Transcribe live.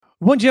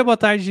Bom dia, boa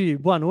tarde,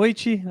 boa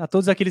noite a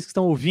todos aqueles que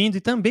estão ouvindo e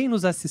também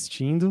nos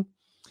assistindo.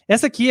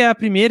 Essa aqui é a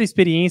primeira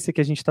experiência que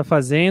a gente está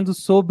fazendo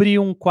sobre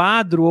um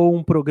quadro ou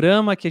um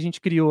programa que a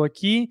gente criou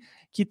aqui,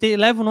 que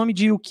leva o nome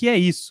de O Que é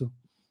Isso?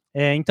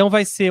 Então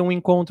vai ser um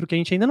encontro que a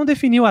gente ainda não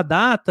definiu a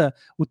data,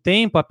 o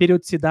tempo, a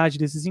periodicidade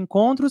desses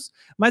encontros,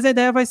 mas a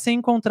ideia vai ser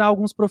encontrar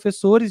alguns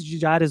professores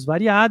de áreas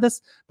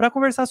variadas para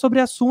conversar sobre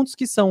assuntos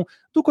que são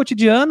do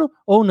cotidiano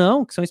ou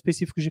não, que são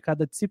específicos de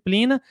cada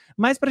disciplina,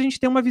 mas para a gente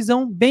ter uma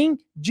visão bem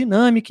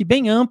dinâmica e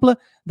bem ampla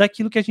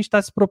daquilo que a gente está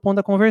se propondo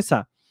a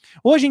conversar.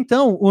 Hoje,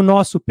 então, o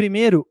nosso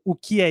primeiro O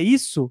Que é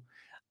Isso?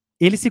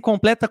 Ele se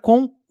completa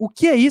com O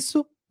que é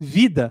isso?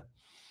 Vida.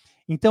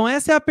 Então,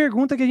 essa é a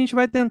pergunta que a gente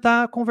vai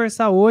tentar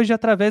conversar hoje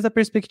através da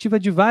perspectiva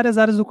de várias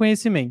áreas do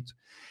conhecimento.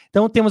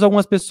 Então, temos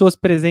algumas pessoas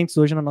presentes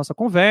hoje na nossa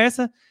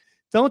conversa.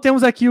 Então,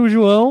 temos aqui o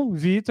João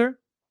Vitor,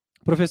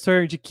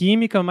 professor de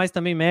Química, mas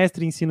também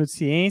mestre em Ensino de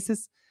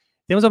Ciências.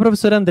 Temos a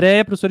professora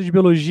Andréia, professora de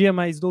Biologia,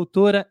 mas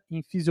doutora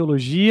em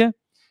Fisiologia.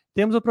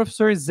 Temos o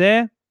professor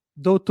Zé,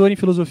 doutor em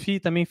Filosofia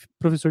e também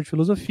professor de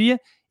Filosofia.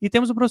 E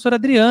temos o professor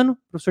Adriano,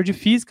 professor de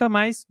Física,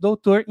 mas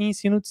doutor em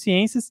Ensino de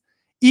Ciências.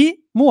 E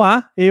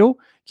Moá, eu,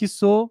 que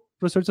sou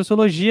professor de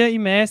Sociologia e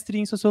mestre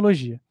em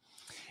Sociologia.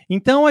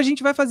 Então, a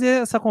gente vai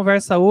fazer essa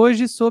conversa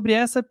hoje sobre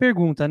essa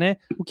pergunta, né?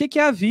 O que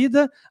é a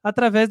vida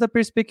através da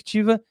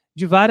perspectiva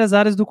de várias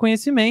áreas do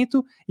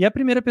conhecimento? E a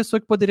primeira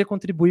pessoa que poderia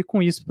contribuir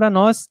com isso para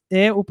nós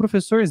é o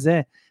professor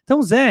Zé. Então,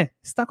 Zé,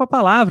 está com a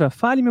palavra.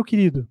 Fale, meu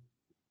querido.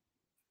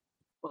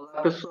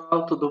 Olá,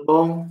 pessoal, tudo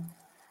bom?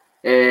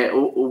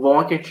 O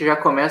bom é que a gente já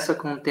começa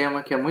com um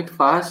tema que é muito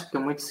fácil, que é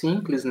muito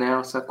simples, né?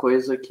 Essa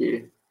coisa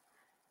que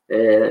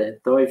é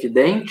tão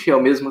evidente e,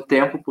 ao mesmo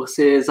tempo, por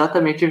ser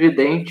exatamente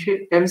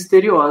evidente, é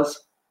misteriosa,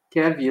 que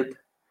é a vida.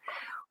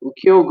 O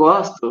que eu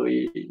gosto,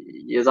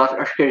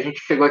 acho que a gente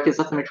chegou aqui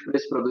exatamente por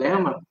esse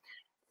problema,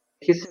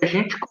 é que se a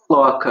gente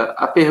coloca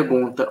a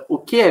pergunta o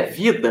que é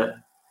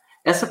vida,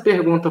 essa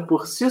pergunta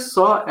por si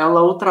só,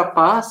 ela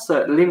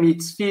ultrapassa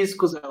limites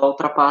físicos, ela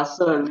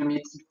ultrapassa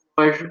limites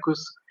biológicos.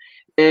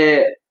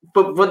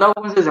 Vou dar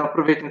alguns exemplos,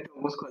 aproveitando que tem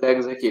alguns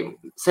colegas aqui.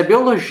 Se a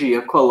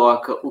biologia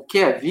coloca o que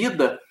é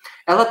vida,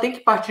 ela tem que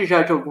partir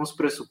já de alguns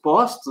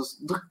pressupostos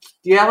do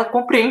que ela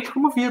compreende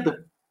como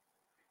vida.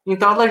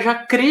 Então ela já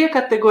cria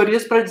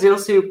categorias para dizer, eu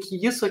sei o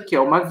que isso aqui é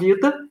uma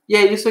vida e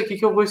é isso aqui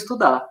que eu vou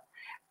estudar.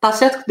 Tá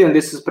certo que dentro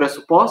desses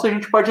pressupostos a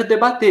gente pode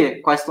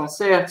debater quais estão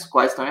certos,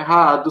 quais estão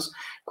errados,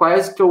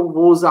 quais que eu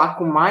vou usar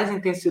com mais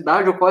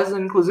intensidade ou quais,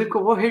 inclusive, que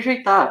eu vou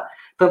rejeitar.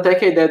 Tanto é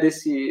que a ideia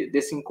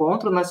desse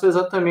encontro nasceu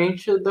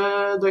exatamente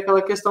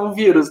daquela questão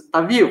vírus.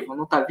 Está vivo?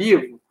 Não está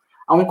vivo?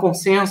 Há um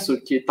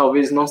consenso que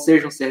talvez não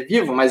seja um ser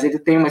vivo, mas ele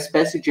tem uma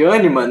espécie de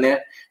ânima,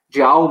 né?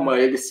 De alma,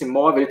 ele se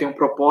move, ele tem um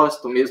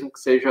propósito, mesmo que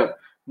seja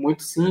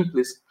muito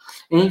simples.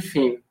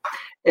 Enfim,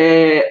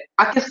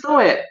 a questão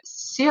é,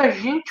 se a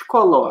gente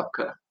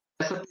coloca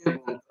essa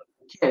pergunta,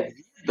 o que é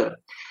vida,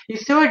 e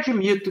se eu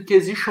admito que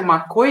existe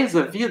uma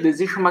coisa vida,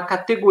 existe uma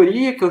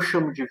categoria que eu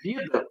chamo de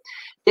vida,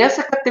 e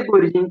essa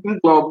categoria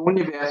engloba o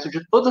universo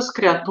de todas as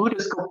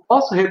criaturas que eu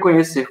posso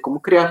reconhecer como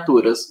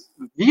criaturas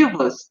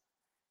vivas,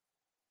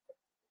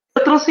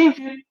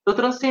 eu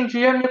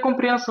transcendi a minha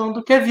compreensão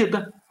do que é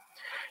vida.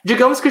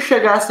 Digamos que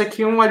chegasse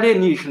aqui um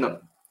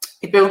alienígena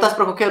e perguntasse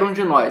para qualquer um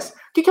de nós,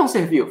 o que é um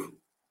ser vivo?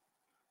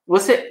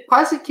 Você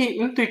quase que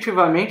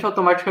intuitivamente,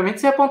 automaticamente,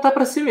 se apontar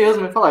para si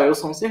mesmo e falar, eu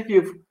sou um ser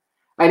vivo.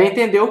 Aí ele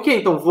entendeu o quê?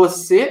 Então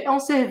você é um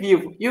ser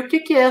vivo. E o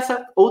que é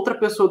essa outra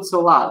pessoa do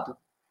seu lado?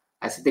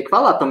 Aí você tem que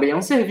falar, também é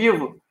um ser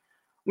vivo.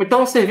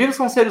 Então, os ser vivos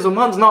são seres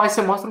humanos? Não, aí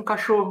você mostra um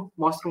cachorro,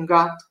 mostra um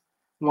gato,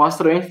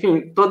 mostra,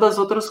 enfim, todas as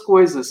outras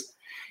coisas.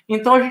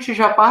 Então a gente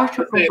já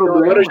parte para um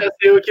problema... Agora eu já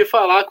sei o que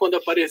falar quando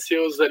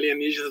apareceu os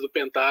alienígenas do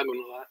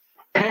Pentágono lá.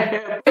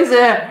 Pois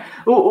é,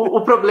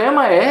 o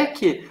problema é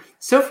que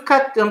se eu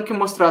ficar tendo que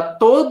mostrar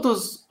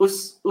todos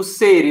os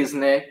seres,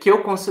 né, que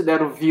eu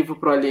considero vivo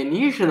para o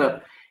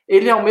alienígena,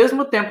 ele ao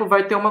mesmo tempo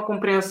vai ter uma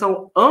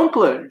compreensão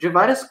ampla de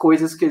várias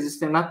coisas que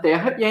existem na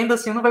Terra e ainda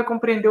assim não vai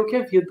compreender o que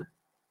é vida.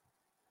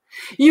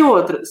 E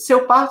outra, se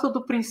eu parto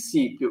do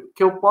princípio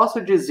que eu posso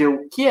dizer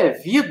o que é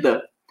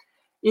vida,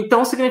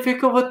 então significa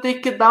que eu vou ter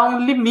que dar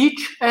um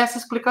limite a essa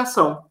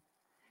explicação.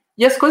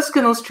 E as coisas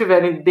que não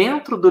estiverem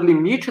dentro do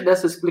limite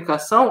dessa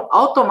explicação,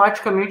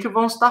 automaticamente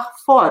vão estar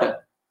fora.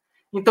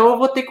 Então eu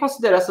vou ter que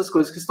considerar essas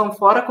coisas que estão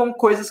fora como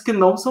coisas que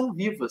não são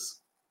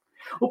vivas.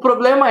 O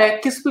problema é,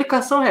 que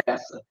explicação é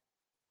essa?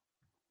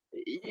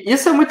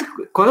 Isso é muito...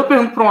 Quando eu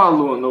pergunto para um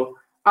aluno,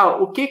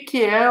 o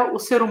que é o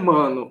ser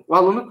humano? O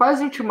aluno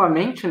quase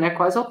intimamente, né,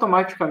 quase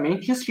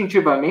automaticamente,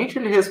 instintivamente,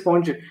 ele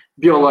responde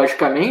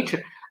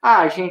biologicamente,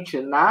 a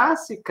gente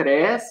nasce,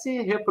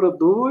 cresce,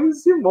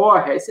 reproduz e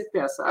morre. Aí você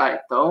pensa,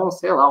 então,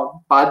 sei lá, um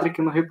padre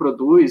que não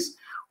reproduz,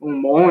 um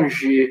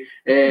monge,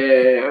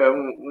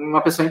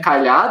 uma pessoa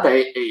encalhada,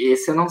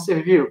 esse não é um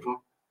ser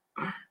vivo.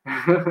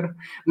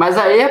 Mas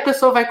aí a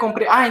pessoa vai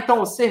compreender,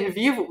 então o ser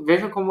vivo,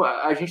 vejam como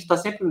a gente está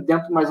sempre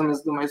dentro mais ou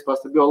menos de uma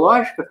resposta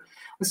biológica,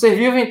 o ser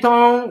vivo,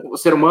 então, o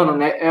ser humano,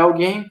 né, é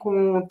alguém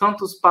com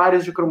tantos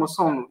pares de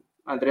cromossomo,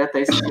 André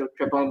até se eu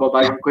estiver falando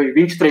bobagem,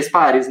 23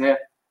 pares, né?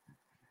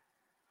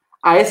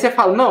 Aí você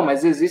fala, não,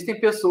 mas existem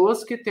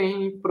pessoas que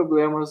têm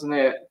problemas,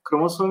 né,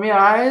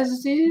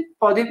 cromossomiais e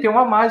podem ter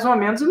uma a mais, uma a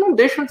menos, e não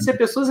deixam de ser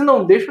pessoas e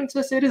não deixam de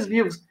ser seres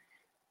vivos.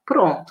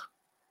 Pronto.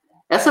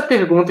 Essa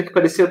pergunta que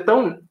parecia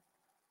tão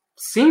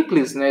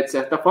simples, né, de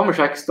certa forma,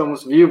 já que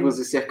estamos vivos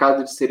e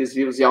cercados de seres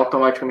vivos e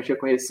automaticamente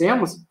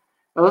reconhecemos,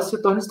 ela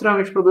se torna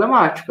extremamente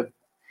problemática.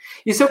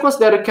 E se eu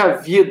considero que a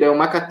vida é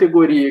uma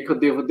categoria que eu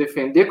devo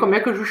defender, como é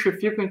que eu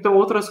justifico, então,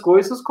 outras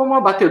coisas como o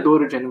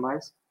abatedouro de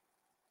animais?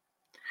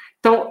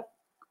 Então,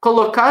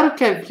 colocar o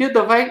que é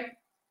vida vai,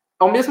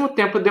 ao mesmo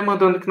tempo,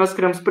 demandando que nós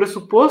criamos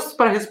pressupostos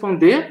para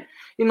responder,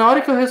 e na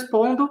hora que eu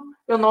respondo,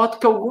 eu noto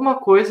que alguma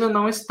coisa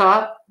não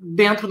está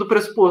dentro do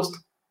pressuposto.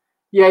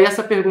 E aí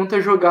essa pergunta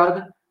é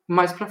jogada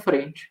mais para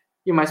frente,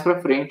 e mais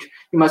para frente,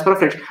 e mais para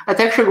frente.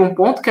 Até que chega um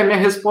ponto que a minha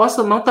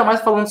resposta não está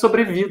mais falando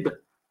sobre vida.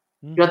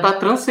 Já está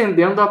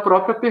transcendendo a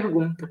própria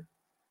pergunta.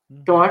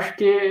 Então, acho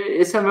que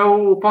esse é o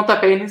meu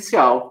pontapé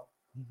inicial.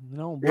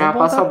 Não, bom já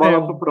passa a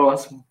bola para o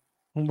próximo.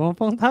 Um bom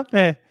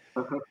pontapé.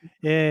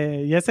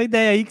 E essa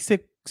ideia aí que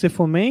você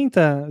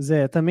fomenta,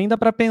 Zé, também dá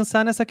para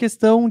pensar nessa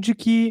questão de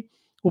que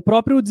o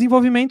próprio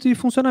desenvolvimento e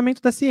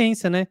funcionamento da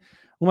ciência, né?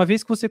 Uma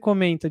vez que você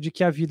comenta de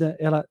que a vida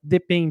ela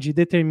depende e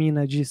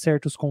determina de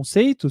certos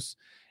conceitos,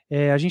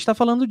 a gente está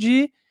falando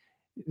de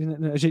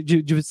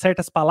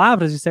certas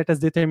palavras, de certas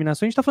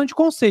determinações, a gente está falando de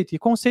conceito, e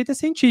conceito é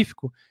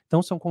científico.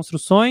 Então, são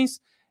construções,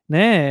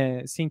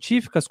 né,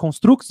 científicas,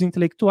 construtos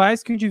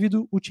intelectuais que o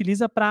indivíduo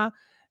utiliza para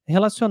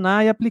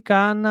relacionar e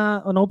aplicar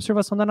na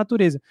observação da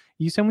natureza.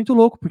 E isso é muito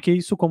louco, porque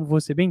isso, como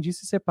você bem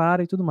disse,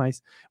 separa e tudo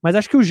mais. Mas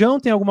acho que o João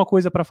tem alguma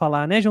coisa para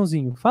falar, né,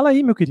 Joãozinho? Fala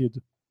aí, meu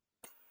querido.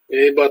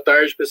 E boa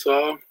tarde,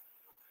 pessoal.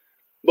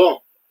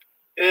 Bom,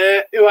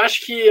 eu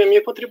acho que a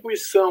minha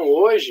contribuição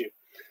hoje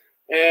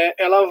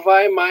ela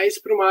vai mais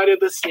para uma área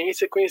da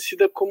ciência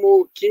conhecida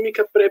como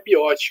química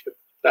pré-biótica,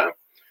 tá?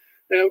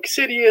 O que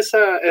seria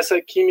essa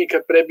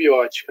química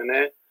pré-biótica,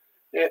 né?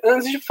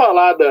 Antes de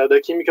falar da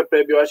química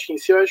pré-biótica em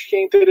si, eu acho que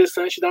é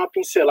interessante dar uma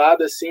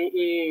pincelada assim,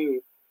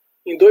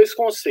 em dois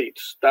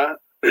conceitos, tá?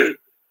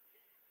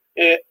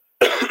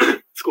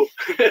 Desculpa.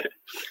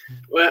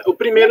 O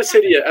primeiro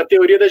seria a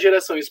teoria da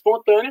geração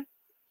espontânea,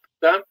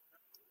 tá?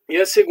 E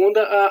a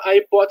segunda, a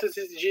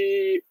hipótese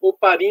de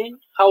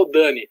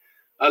Oparin-Haldane,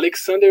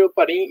 Alexander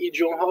Oparin e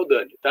John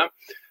Haldane, tá?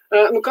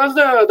 No caso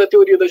da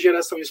teoria da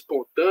geração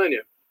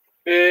espontânea,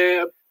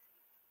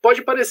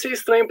 pode parecer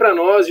estranho para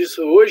nós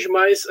isso hoje,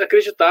 mas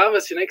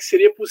acreditava-se, né, que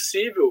seria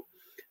possível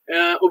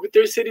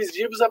obter seres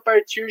vivos a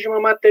partir de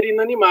uma matéria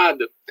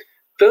inanimada.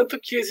 Tanto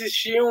que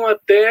existiam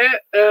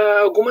até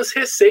algumas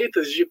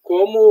receitas de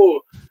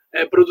como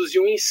produzir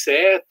um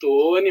inseto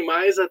ou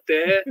animais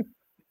até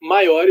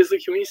maiores do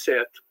que um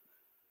inseto.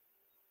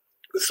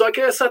 Só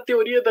que essa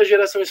teoria da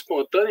geração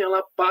espontânea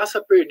ela passa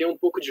a perder um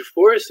pouco de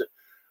força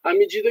à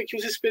medida que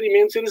os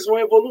experimentos eles vão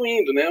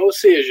evoluindo, né? Ou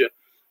seja,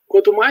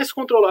 quanto mais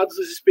controlados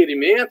os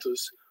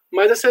experimentos,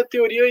 mais essa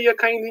teoria ia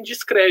caindo em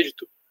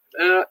descrédito.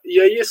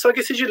 E aí, só que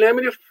esse dilema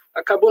ele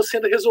acabou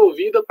sendo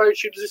resolvido a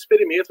partir dos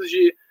experimentos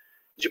de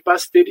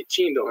Pasteur e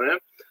Tyndall, né?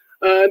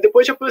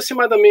 Depois de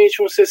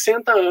aproximadamente uns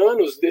 60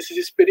 anos desses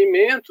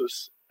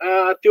experimentos,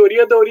 a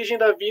teoria da origem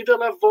da vida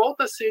ela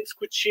volta a ser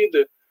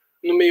discutida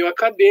no meio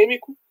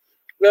acadêmico,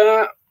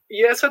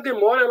 e essa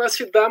demora ela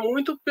se dá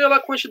muito pela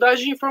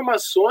quantidade de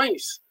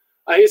informações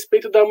a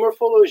respeito da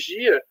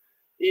morfologia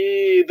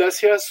e das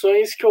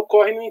reações que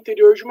ocorrem no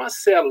interior de uma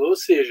célula, ou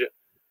seja,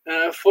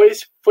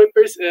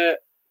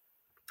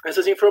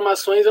 essas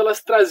informações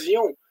elas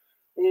traziam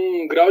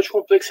um grau de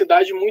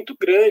complexidade muito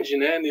grande,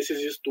 né, nesses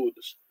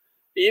estudos.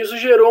 E isso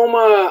gerou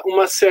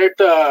uma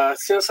certa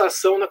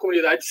sensação na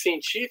comunidade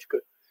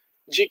científica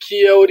de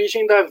que a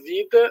origem da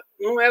vida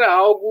não era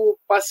algo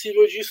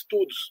passível de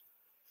estudos,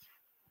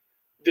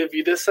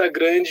 devido a essa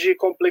grande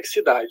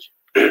complexidade.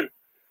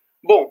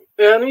 Bom,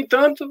 no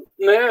entanto,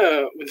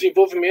 né, o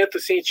desenvolvimento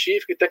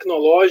científico e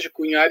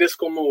tecnológico em áreas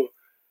como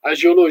a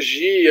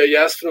geologia e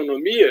a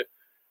astronomia,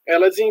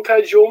 ela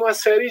desencadeou uma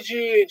série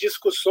de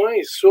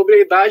discussões sobre a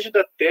idade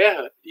da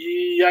Terra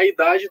e a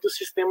idade do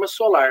Sistema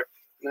Solar,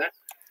 né?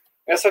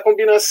 Essa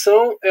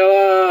combinação,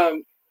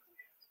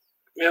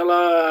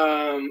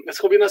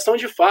 essa combinação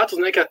de fatos,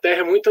 né, que a Terra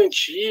é muito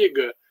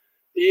antiga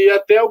e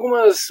até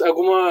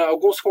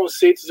alguns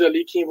conceitos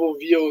ali que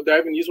envolviam o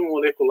darwinismo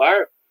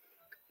molecular,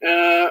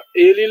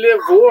 ele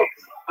levou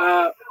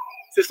a...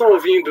 Vocês estão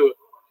ouvindo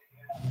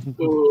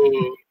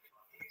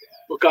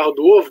o carro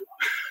do ovo?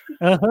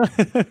 Uhum.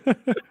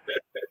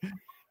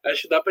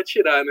 Acho que dá para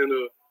tirar, né,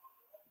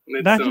 na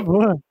edição. Dá de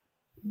boa.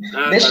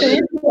 Deixa aí,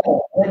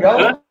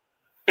 legal.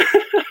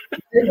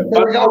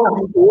 Legal.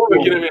 Ovo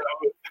aqui na minha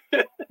rua.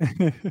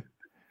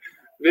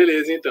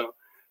 Beleza, então.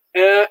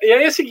 E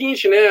aí é o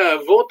seguinte, né,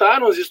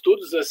 voltaram os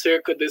estudos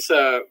acerca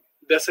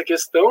dessa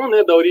questão,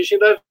 né, da origem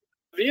da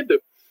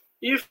vida,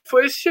 e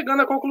foi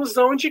chegando à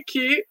conclusão de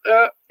que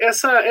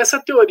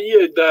essa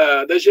teoria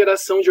da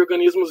geração de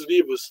organismos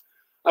vivos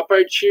a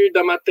partir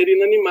da matéria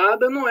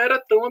inanimada não era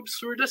tão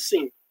absurda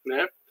assim,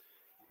 né?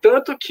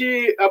 Tanto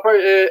que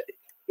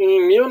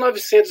em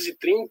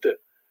 1930,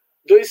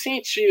 dois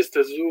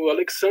cientistas, o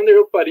Alexander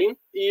Oparin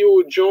e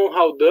o John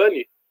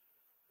Haldane,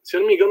 se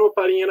eu não me engano, o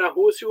Oparin era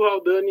russo e o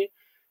Haldane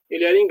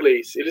ele era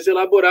inglês. Eles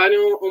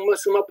elaboraram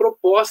uma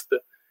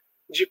proposta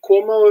de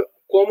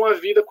como a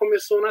vida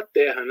começou na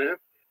Terra, né?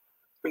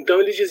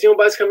 Então, eles diziam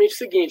basicamente o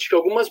seguinte, que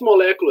algumas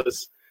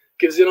moléculas,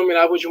 que eles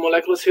denominavam de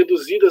moléculas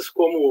reduzidas,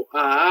 como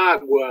a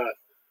água,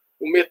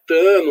 o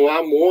metano, a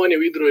amônia,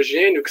 o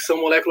hidrogênio, que são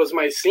moléculas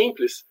mais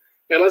simples,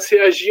 elas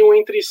reagiam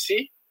entre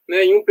si,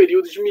 né, em um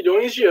período de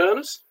milhões de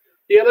anos,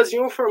 e elas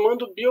iam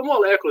formando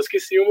biomoléculas, que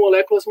seriam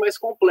moléculas mais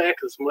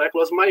complexas,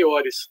 moléculas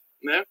maiores,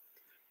 né?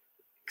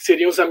 Que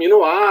seriam os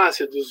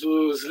aminoácidos,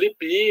 os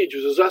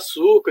lipídios, os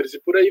açúcares, e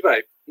por aí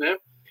vai, né?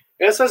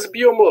 Essas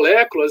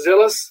biomoléculas,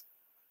 elas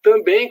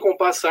também, com o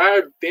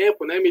passar do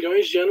tempo, né,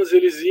 milhões de anos,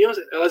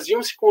 elas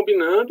iam se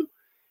combinando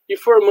e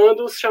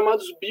formando os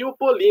chamados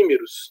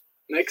biopolímeros,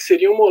 né, que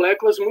seriam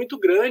moléculas muito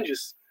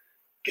grandes,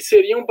 que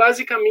seriam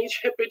basicamente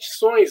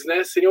repetições,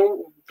 né,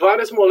 seriam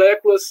várias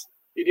moléculas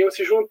iriam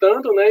se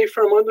juntando, né, e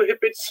formando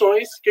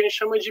repetições que a gente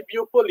chama de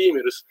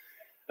biopolímeros.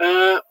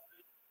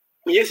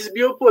 E esses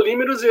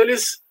biopolímeros,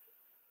 eles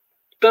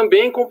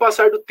também, com o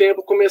passar do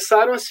tempo,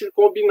 começaram a se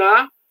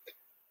combinar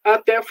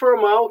até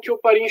formar o que o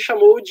Oparin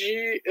chamou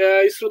de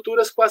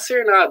estruturas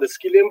quaternadas,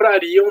 que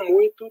lembrariam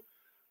muito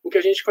o que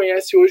a gente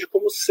conhece hoje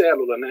como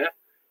célula, né?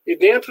 E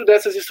dentro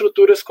dessas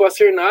estruturas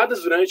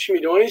quaternadas, durante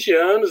milhões de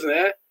anos,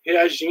 né,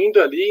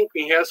 reagindo ali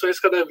em reações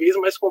cada vez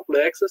mais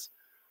complexas,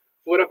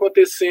 foram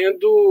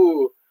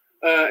acontecendo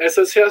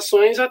essas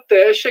reações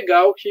até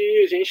chegar ao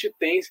que a gente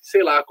tem,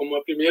 sei lá, como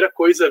a primeira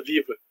coisa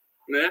viva,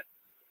 né?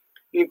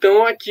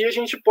 Então, aqui a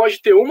gente pode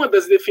ter uma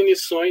das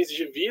definições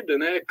de vida,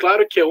 né?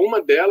 Claro que é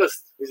uma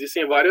delas,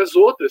 existem várias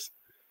outras,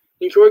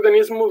 em que o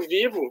organismo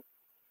vivo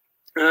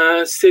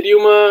seria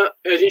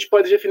a gente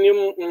pode definir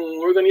um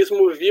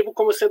organismo vivo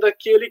como sendo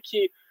aquele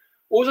que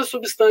usa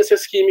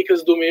substâncias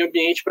químicas do meio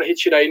ambiente para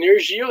retirar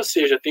energia, ou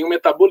seja, tem um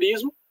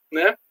metabolismo,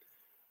 né?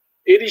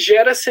 Ele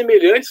gera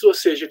semelhantes, ou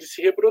seja, ele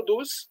se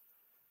reproduz,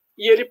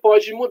 e ele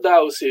pode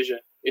mudar, ou seja,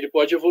 ele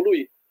pode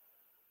evoluir.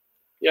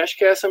 E acho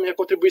que essa é a minha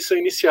contribuição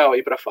inicial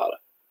aí para a fala.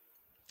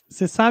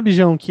 Você sabe,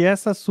 João, que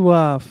essa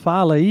sua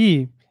fala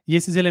aí, e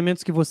esses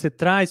elementos que você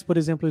traz, por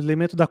exemplo, o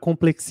elemento da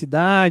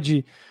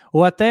complexidade,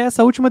 ou até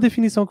essa última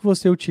definição que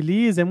você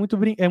utiliza,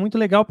 é muito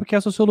legal, porque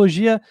a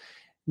sociologia,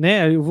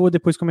 né, eu vou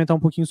depois comentar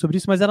um pouquinho sobre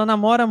isso, mas ela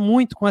namora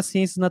muito com as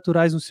ciências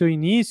naturais no seu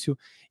início,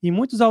 e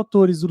muitos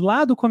autores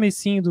lá do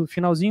comecinho, do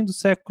finalzinho do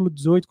século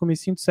XVIII,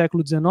 comecinho do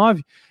século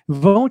XIX,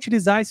 vão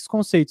utilizar esses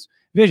conceitos.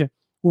 Veja,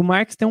 o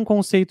Marx tem um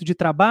conceito de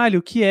trabalho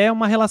que é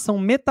uma relação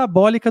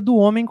metabólica do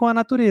homem com a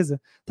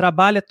natureza.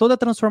 Trabalha toda a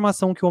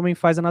transformação que o homem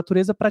faz à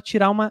natureza para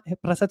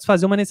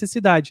satisfazer uma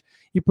necessidade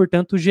e,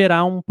 portanto,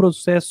 gerar um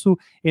processo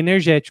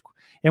energético.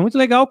 É muito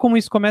legal como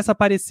isso começa a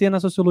aparecer na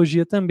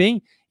sociologia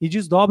também e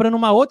desdobra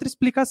numa outra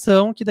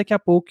explicação que daqui a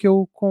pouco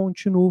eu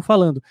continuo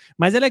falando.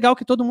 Mas é legal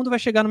que todo mundo vai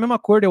chegar no mesmo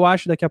acordo, eu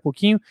acho, daqui a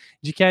pouquinho,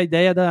 de que a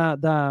ideia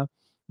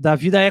da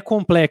vida é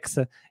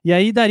complexa. E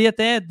aí daria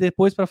até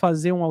depois para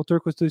fazer um autor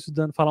que eu estou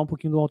estudando, falar um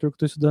pouquinho do autor que eu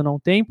estou estudando há um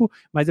tempo,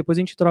 mas depois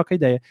a gente troca a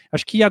ideia.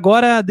 Acho que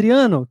agora,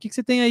 Adriano, o que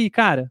você tem aí,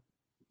 cara?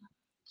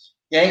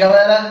 E aí,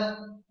 galera?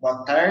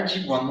 Boa tarde,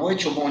 boa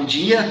noite ou bom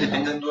dia,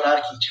 dependendo do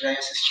horário que estiver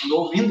assistindo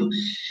ou ouvindo.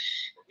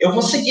 Eu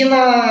vou seguir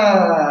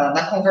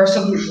na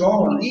conversa do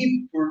João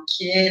ali,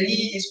 porque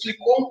ele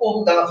explicou um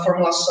pouco da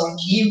formulação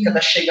química,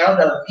 da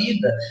chegada à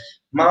vida,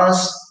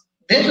 mas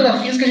dentro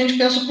da física a gente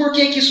pensa por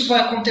que isso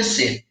vai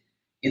acontecer.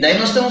 E daí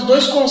nós temos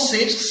dois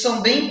conceitos que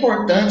são bem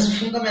importantes e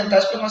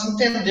fundamentais para nós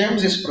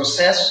entendermos esse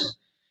processo,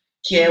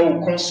 que é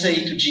o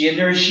conceito de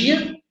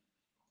energia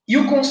e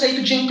o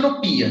conceito de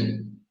entropia.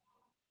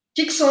 O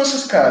que são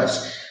esses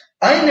caras?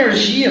 A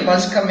energia,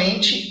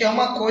 basicamente, é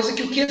uma coisa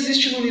que o que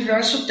existe no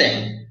universo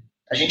tem.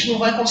 A gente não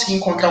vai conseguir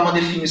encontrar uma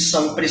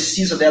definição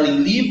precisa dela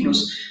em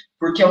livros,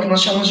 porque é o que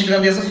nós chamamos de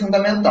grandeza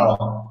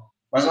fundamental.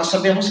 Mas nós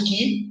sabemos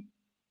que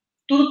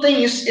tudo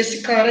tem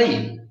esse cara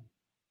aí.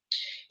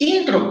 E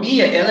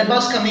entropia, ela é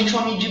basicamente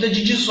uma medida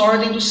de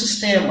desordem do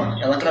sistema.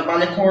 Ela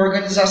trabalha com a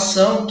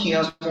organização que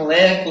as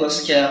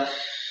moléculas,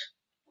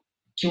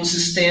 que um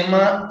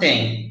sistema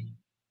tem.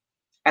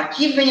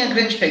 Aqui vem a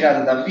grande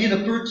pegada da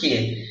vida, por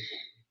quê?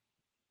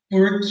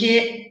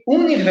 Porque o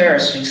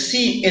universo em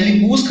si, ele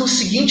busca o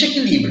seguinte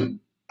equilíbrio: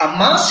 a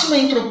máxima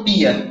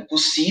entropia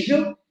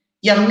possível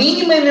e a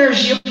mínima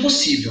energia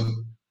possível.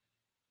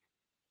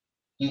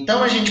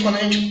 Então, quando a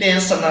gente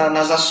pensa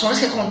nas ações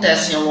que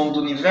acontecem ao longo do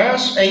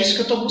universo, é isso que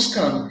eu estou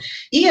buscando.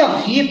 E a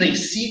vida em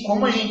si,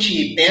 como a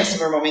gente pensa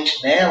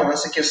normalmente nela,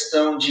 nessa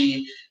questão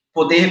de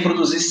poder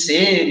reproduzir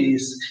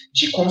seres,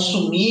 de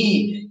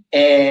consumir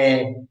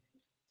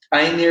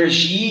a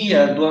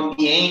energia do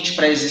ambiente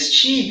para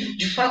existir,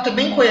 de fato é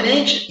bem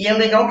coerente, e é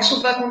legal que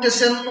isso vai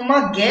acontecendo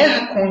numa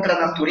guerra contra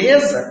a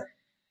natureza,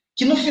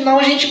 que no final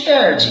a gente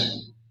perde.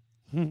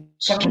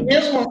 Só que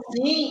mesmo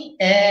assim,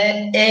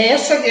 é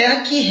essa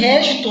guerra que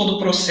rege todo o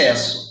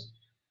processo.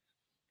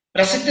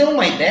 Para você ter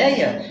uma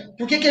ideia,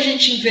 por que a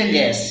gente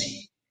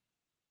envelhece?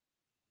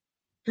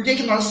 Por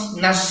que nós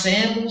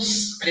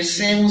nascemos,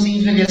 crescemos e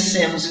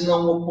envelhecemos e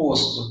não o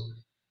oposto?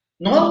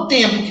 Não é o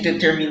tempo que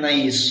determina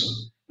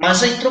isso,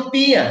 mas a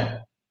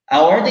entropia,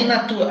 a ordem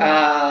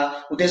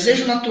o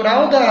desejo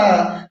natural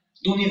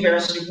do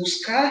universo de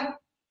buscar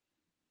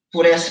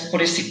por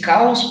esse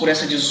caos, por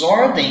essa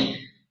desordem,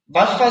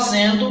 vai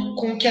fazendo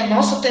com que a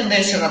nossa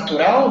tendência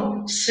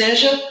natural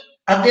seja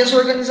a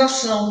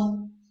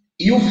desorganização.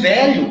 E o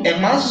velho é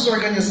mais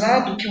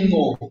desorganizado que o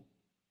novo.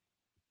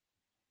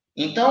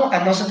 Então, a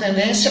nossa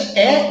tendência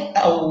é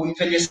ao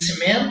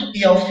envelhecimento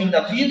e ao fim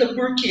da vida,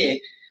 por quê?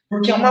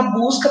 Porque é uma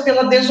busca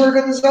pela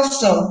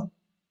desorganização.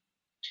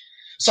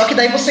 Só que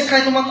daí você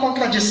cai numa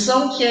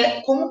contradição que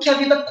é como que a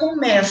vida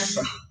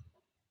começa.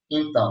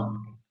 Então,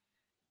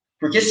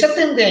 porque se a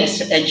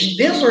tendência é de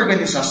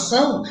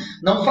desorganização,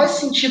 não faz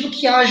sentido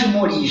que haja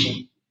uma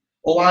origem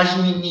ou haja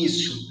um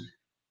início.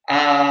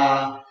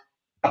 A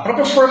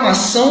própria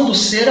formação do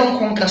ser é um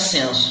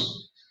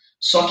contrassenso.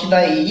 Só que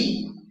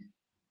daí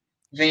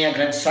vem a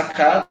grande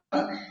sacada,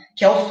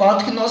 que é o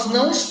fato que nós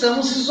não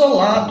estamos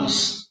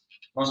isolados.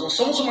 Nós não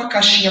somos uma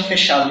caixinha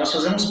fechada, nós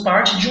fazemos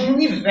parte de um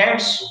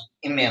universo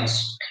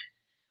imenso.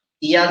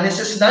 E a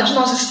necessidade de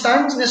nós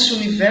estarmos nesse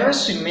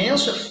universo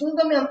imenso é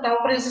fundamental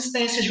para a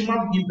existência de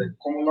uma vida,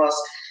 como nós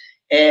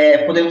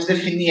podemos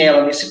definir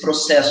ela nesse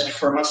processo de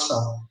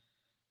formação.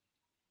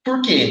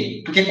 Por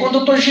quê? Porque quando eu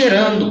estou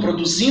gerando,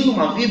 produzindo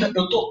uma vida,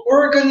 eu estou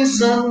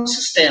organizando um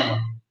sistema.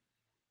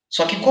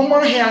 Só que como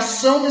a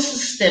reação desse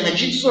sistema é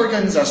de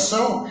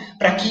desorganização,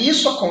 para que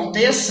isso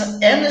aconteça,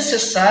 é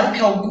necessário que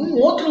algum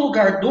outro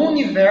lugar do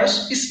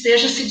universo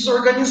esteja se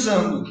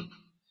desorganizando.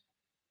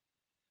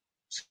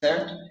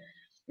 Certo?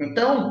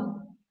 Então,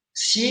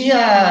 se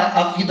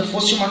a vida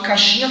fosse uma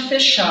caixinha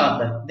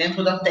fechada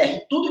dentro da Terra,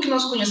 e tudo que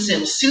nós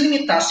conhecemos se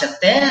limitasse à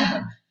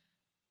Terra,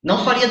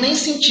 não faria nem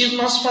sentido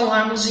nós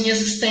falarmos em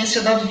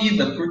existência da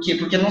vida. Por quê?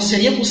 Porque não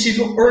seria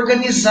possível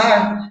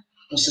organizar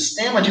um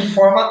sistema de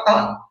forma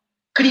a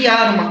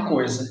criar uma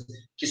coisa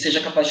que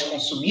seja capaz de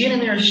consumir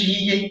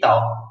energia e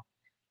tal.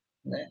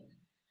 Né?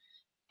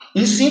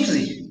 Em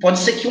síntese, pode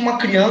ser que uma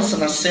criança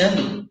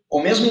nascendo,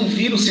 ou mesmo um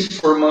vírus se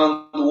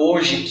formando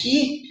hoje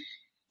aqui,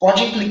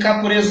 pode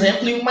implicar, por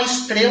exemplo, em uma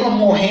estrela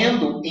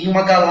morrendo em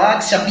uma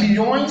galáxia a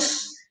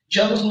bilhões de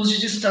anos-luz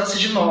de distância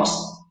de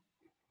nós.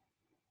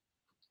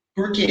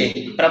 Por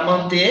quê? Para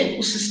manter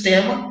o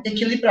sistema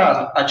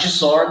equilibrado, a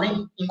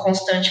desordem em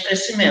constante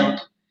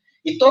crescimento.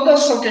 E toda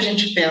ação que a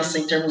gente pensa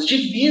em termos de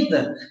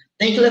vida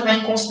tem que levar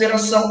em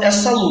consideração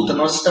essa luta.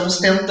 Nós estamos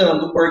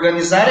tentando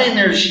organizar a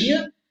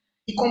energia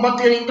e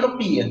combater a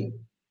entropia.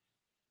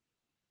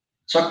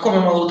 Só que como é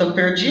uma luta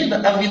perdida,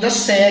 a vida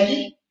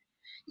segue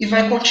e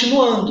vai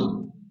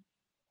continuando.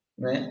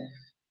 Né?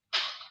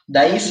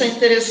 Daí isso é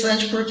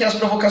interessante porque as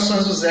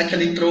provocações do Zé que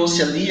ele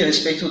trouxe ali a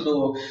respeito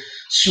do...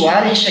 Se o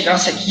Aren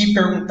chegasse aqui e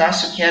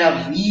perguntasse o que era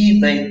a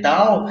vida e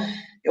tal,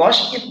 eu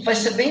acho que vai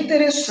ser bem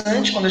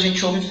interessante quando a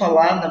gente ouve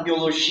falar na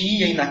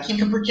biologia e na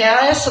química, porque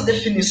há essa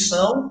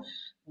definição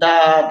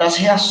das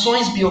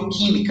reações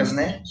bioquímicas,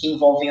 né, que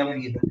envolvem a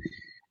vida.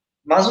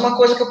 Mas uma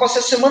coisa que eu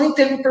passei a semana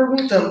inteira me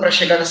perguntando para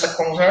chegar nessa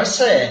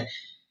conversa é: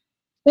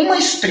 uma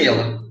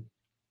estrela.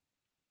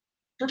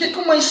 Por que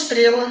uma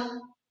estrela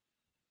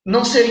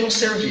não seria um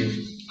ser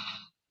vivo?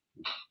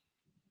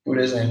 Por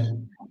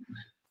exemplo.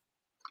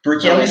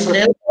 Porque a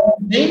estrela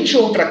vem de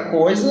outra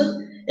coisa,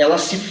 ela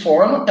se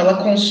forma,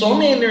 ela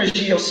consome a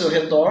energia ao seu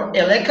redor,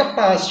 ela é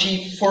capaz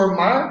de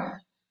formar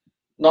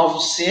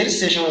novos seres,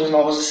 sejam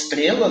novas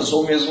estrelas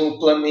ou mesmo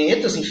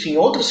planetas, enfim,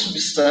 outras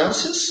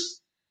substâncias.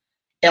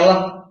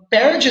 Ela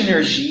perde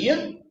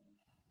energia,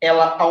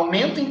 ela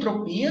aumenta a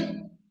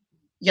entropia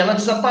e ela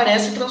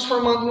desaparece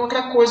transformando em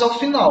outra coisa ao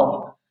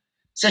final.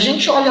 Se a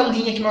gente olha a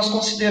linha que nós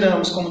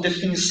consideramos como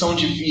definição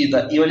de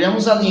vida e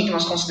olhamos a linha que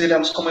nós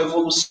consideramos como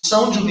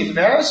evolução de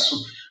universo,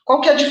 qual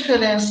que é a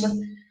diferença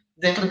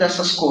dentro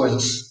dessas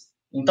coisas?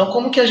 Então,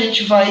 como que a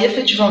gente vai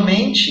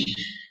efetivamente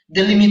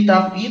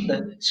delimitar a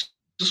vida se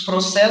os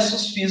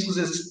processos físicos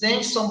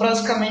existentes são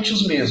basicamente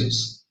os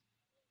mesmos?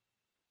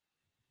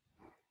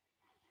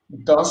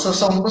 Então, essas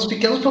são algumas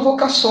pequenas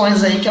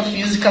provocações aí que a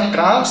física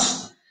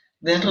traz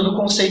dentro do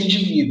conceito de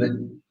vida.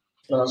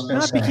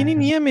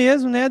 Pequenininha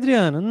mesmo, né,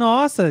 Adriano?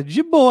 Nossa,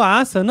 de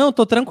boaça. Não,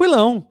 tô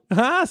tranquilão.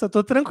 Nossa,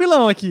 tô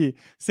tranquilão aqui.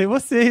 Sei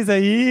vocês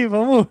aí,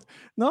 vamos...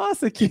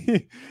 Nossa,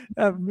 que...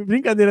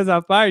 Brincadeiras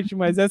à parte,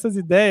 mas essas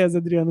ideias,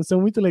 Adriano, são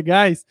muito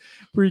legais,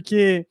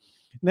 porque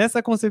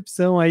nessa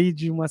concepção aí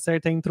de uma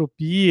certa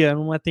entropia,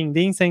 uma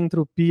tendência à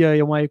entropia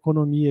e uma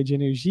economia de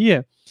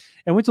energia,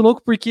 é muito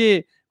louco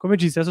porque, como eu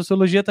disse, a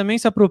sociologia também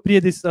se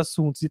apropria desses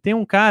assuntos. E tem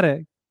um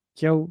cara,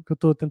 que é o que eu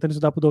tô tentando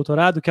estudar para o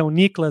doutorado, que é o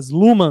Niklas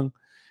Luhmann,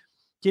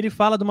 que ele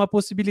fala de uma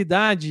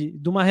possibilidade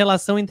de uma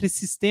relação entre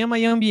sistema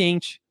e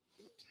ambiente.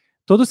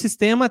 Todo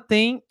sistema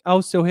tem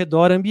ao seu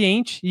redor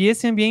ambiente, e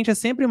esse ambiente é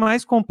sempre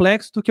mais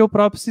complexo do que o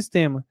próprio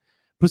sistema.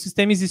 Para o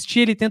sistema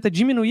existir, ele tenta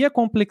diminuir a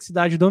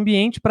complexidade do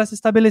ambiente para se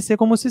estabelecer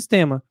como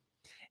sistema.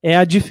 É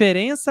a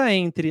diferença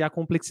entre a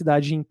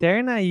complexidade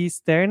interna e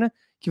externa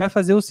que vai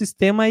fazer o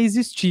sistema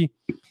existir.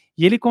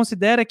 E ele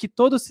considera que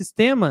todo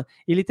sistema,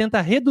 ele tenta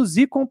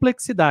reduzir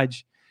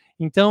complexidade.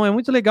 Então, é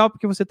muito legal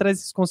porque você traz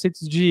esses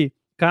conceitos de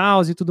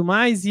caos e tudo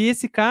mais, e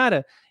esse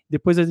cara,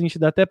 depois a gente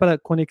dá até para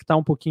conectar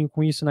um pouquinho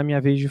com isso na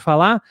minha vez de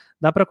falar,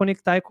 dá para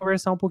conectar e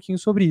conversar um pouquinho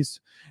sobre isso.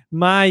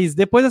 Mas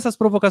depois dessas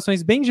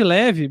provocações bem de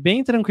leve,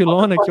 bem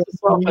tranquilona, que eu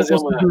não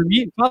consigo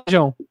dormir... Fala,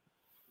 João.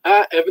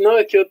 Não,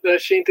 é que eu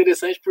achei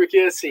interessante porque,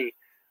 assim,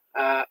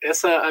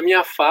 a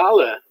minha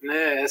fala,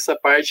 né, essa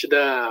parte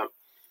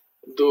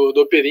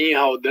do Operin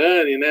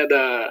Haldane, né,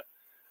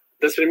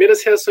 das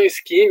primeiras reações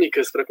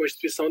químicas para a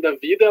constituição da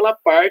vida, ela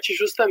parte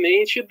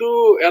justamente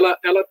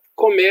ela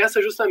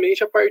começa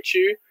justamente a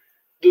partir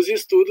dos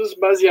estudos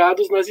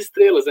baseados nas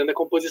estrelas, né, na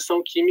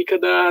composição química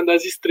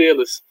das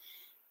estrelas.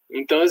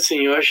 Então,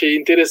 assim, eu achei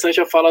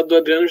interessante a fala do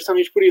Adriano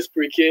justamente por isso,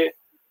 porque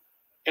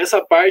essa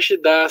parte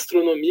da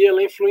astronomia,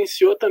 ela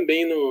influenciou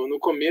também no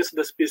começo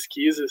das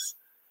pesquisas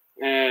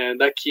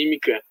da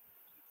química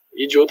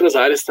e de outras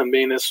áreas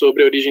também, né,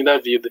 sobre a origem da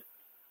vida.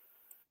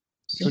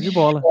 Show de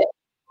bola.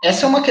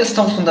 Essa é uma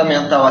questão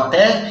fundamental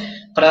até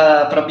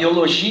para a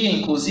biologia,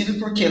 inclusive,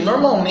 porque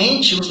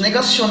normalmente os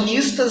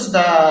negacionistas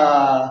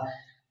da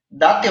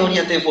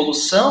teoria da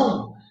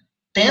evolução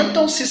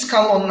tentam se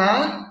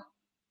escalonar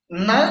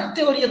na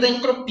teoria da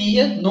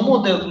entropia,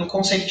 no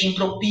conceito de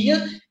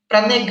entropia,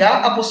 para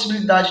negar a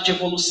possibilidade de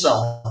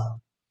evolução.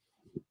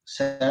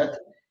 Certo?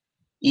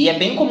 E é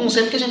bem comum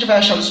sempre que a gente vai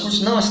achar o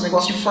discurso, não, esse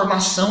negócio de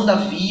formação da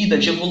vida,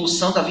 de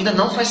evolução da vida,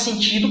 não faz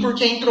sentido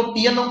porque a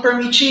entropia não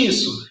permite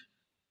isso.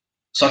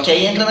 Só que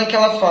aí entra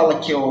naquela fala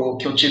que eu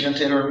tive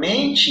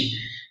anteriormente,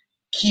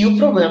 que o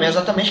problema é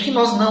exatamente que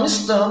nós não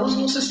estamos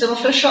num sistema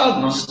fechado,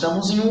 nós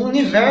estamos em um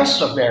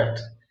universo aberto.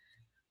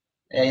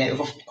 Eu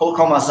vou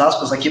colocar umas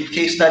aspas aqui,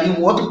 porque isso daria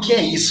um outro que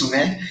é isso,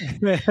 né?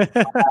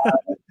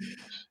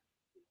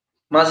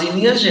 Mas, em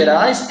linhas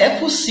gerais, é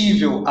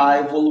possível a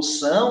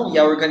evolução e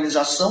a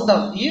organização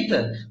da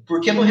vida,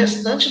 porque no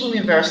restante do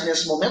universo,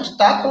 nesse momento,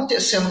 está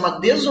acontecendo uma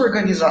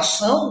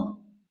desorganização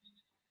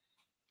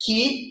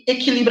que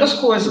equilibra as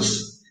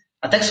coisas.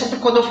 Até que sempre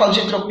quando eu falo de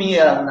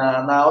entropia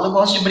na aula, eu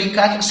gosto de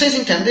brincar. Vocês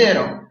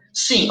entenderam?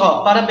 Sim,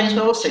 parabéns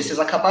para vocês. Vocês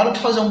acabaram de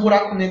fazer um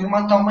buraco negro e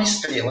matar uma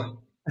estrela.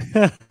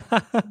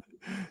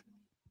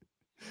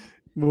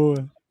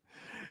 Boa.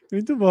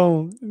 Muito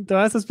bom. Então,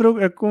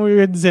 como eu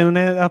ia dizendo,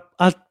 né?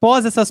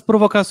 Após essas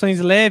provocações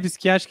leves,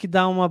 que acho que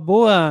dá uma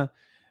boa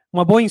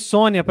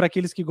insônia para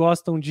aqueles que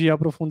gostam de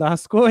aprofundar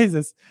as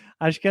coisas,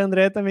 acho que a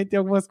André também tem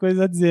algumas coisas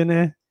a dizer,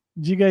 né?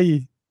 Diga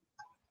aí.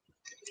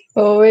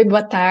 Oi,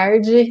 boa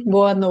tarde,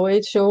 boa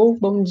noite ou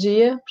bom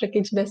dia para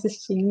quem estiver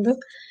assistindo.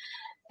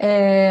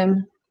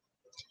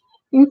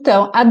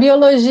 Então, a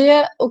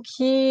biologia, o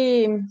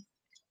que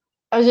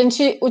a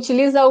gente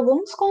utiliza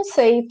alguns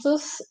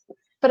conceitos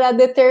para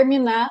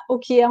determinar o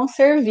que é um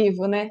ser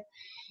vivo, né?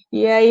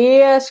 E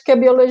aí acho que a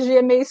biologia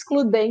é meio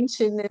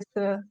excludente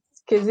nesse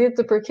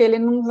quesito, porque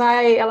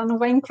ela não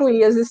vai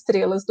incluir as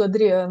estrelas do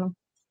Adriano.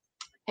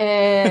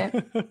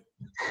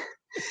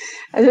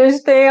 A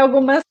gente tem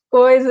algumas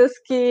coisas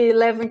que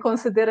levam em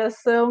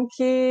consideração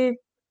que,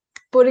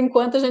 por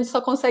enquanto, a gente só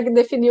consegue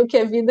definir o que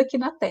é vida aqui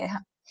na Terra.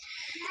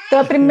 Então,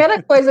 a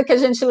primeira coisa que a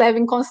gente leva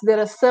em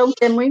consideração,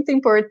 que é muito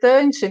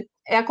importante,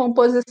 é a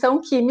composição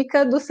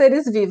química dos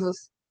seres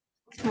vivos.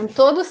 Então,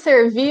 todo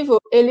ser vivo,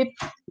 ele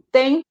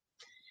tem...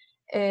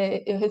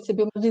 eu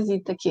recebi uma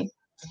visita aqui,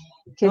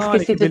 que eu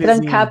esqueci de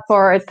trancar a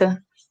porta.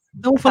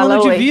 Então,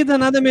 falando de vida,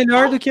 nada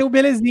melhor do que o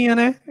belezinha,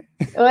 né?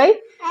 Oi?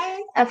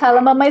 Ela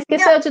fala, mamãe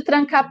esqueceu de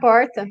trancar a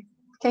porta.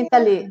 Quem tá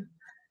ali?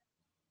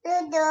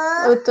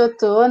 O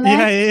Totô, né?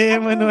 E aí,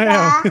 Manuel?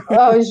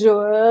 O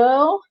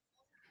João,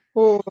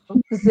 o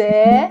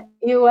Zé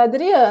e o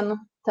Adriano,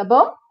 tá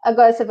bom?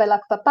 Agora você vai lá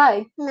com o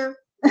papai? Não.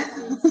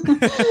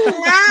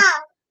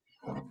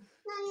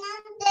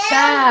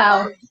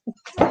 Tchau.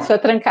 Deixa eu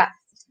trancar.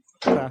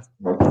 Tá.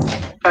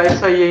 Deixar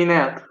isso aí, hein,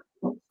 Neto?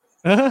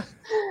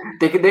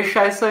 Tem que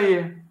deixar isso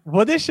aí.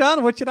 Vou deixar,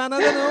 não vou tirar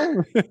nada,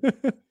 não.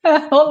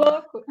 Ô,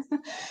 louco.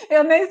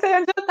 Eu nem sei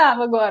onde eu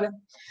tava agora.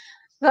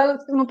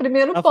 No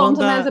primeiro ponto,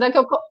 né? Será que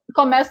eu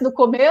começo do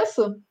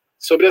começo?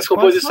 Sobre as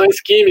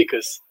composições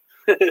químicas.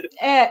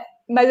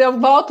 Mas eu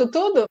volto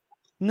tudo?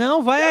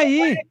 Não, vai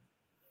aí.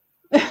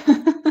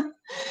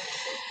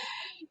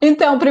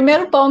 Então, o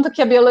primeiro ponto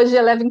que a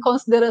biologia leva em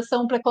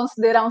consideração para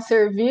considerar um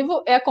ser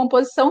vivo é a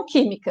composição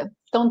química.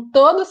 Então,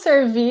 todo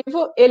ser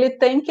vivo, ele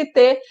tem que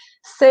ter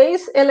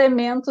 6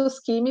 elementos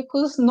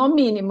químicos no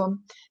mínimo,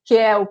 que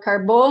é o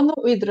carbono,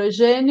 o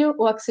hidrogênio,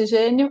 o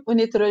oxigênio, o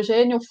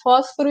nitrogênio, o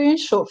fósforo e o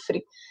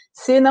enxofre.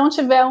 Se não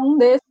tiver um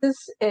desses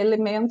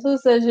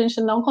elementos, a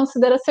gente não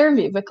considera ser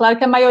vivo. É claro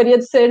que a maioria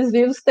dos seres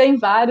vivos tem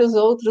vários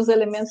outros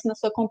elementos na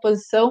sua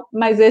composição,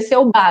 mas esse é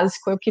o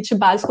básico, é o kit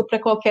básico para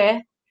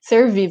qualquer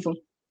ser vivo.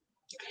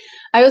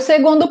 Aí o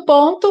segundo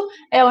ponto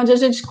é onde a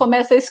gente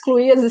começa a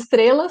excluir as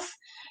estrelas,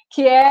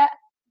 que é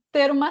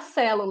ter uma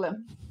célula.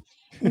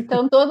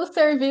 Então, todo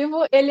ser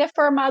vivo, ele é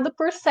formado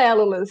por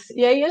células.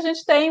 E aí a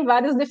gente tem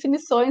várias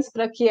definições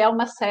para o que é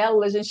uma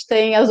célula. A gente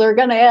tem as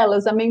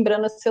organelas, a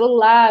membrana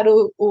celular,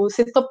 o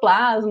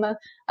citoplasma,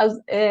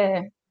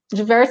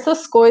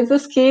 diversas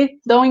coisas que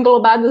estão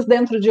englobadas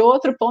dentro de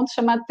outro ponto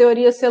chamado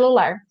teoria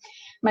celular.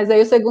 Mas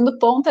aí o segundo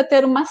ponto é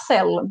ter uma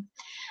célula.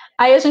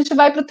 Aí a gente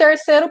vai para o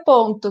terceiro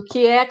ponto,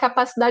 que é a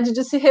capacidade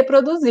de se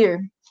reproduzir.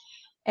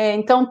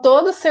 Então,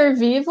 todo ser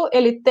vivo,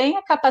 ele tem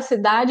a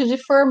capacidade de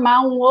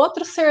formar um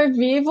outro ser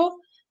vivo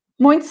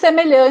muito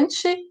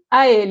semelhante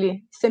a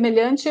ele.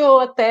 Semelhante ou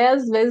até,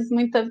 às vezes,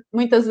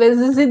 muitas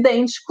vezes,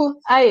 idêntico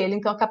a ele.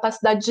 Então, a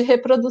capacidade de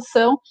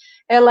reprodução,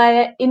 ela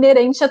é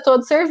inerente a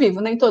todo ser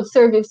vivo. Nem todo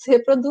ser vivo se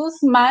reproduz,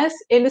 mas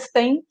eles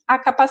têm a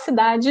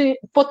capacidade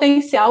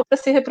potencial para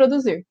se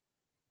reproduzir.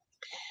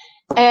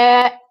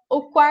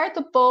 O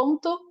quarto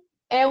ponto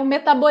é o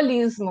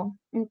metabolismo.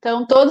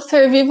 Então, todo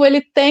ser vivo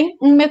ele tem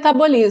um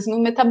metabolismo.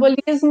 O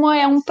metabolismo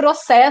é um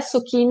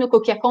processo químico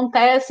que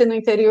acontece no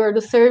interior do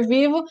ser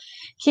vivo,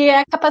 que é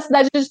a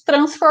capacidade de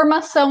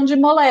transformação de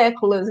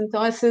moléculas.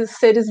 Então, esses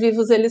seres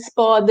vivos eles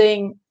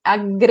podem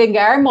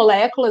agregar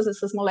moléculas,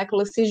 essas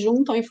moléculas se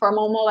juntam e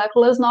formam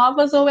moléculas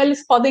novas, ou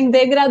eles podem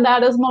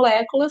degradar as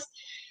moléculas,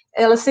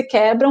 elas se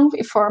quebram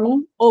e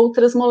formam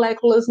outras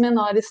moléculas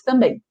menores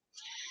também.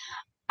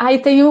 Aí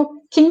tem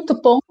o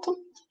quinto ponto,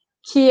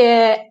 que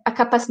é a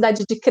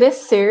capacidade de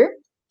crescer.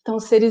 Então,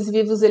 os seres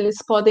vivos, eles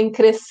podem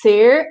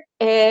crescer,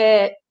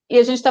 e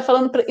a gente está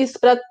falando isso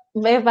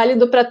é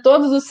válido para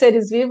todos os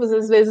seres vivos.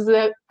 Às vezes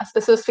as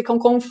pessoas ficam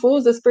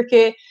confusas,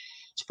 porque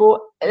tipo,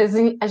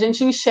 a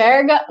gente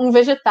enxerga um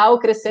vegetal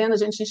crescendo, a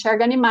gente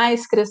enxerga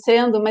animais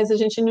crescendo, mas a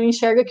gente não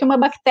enxerga que uma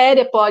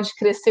bactéria pode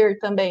crescer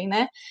também,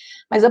 né?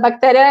 Mas a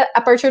bactéria,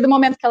 a partir do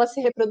momento que ela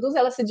se reproduz,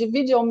 ela se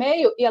divide ao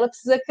meio e ela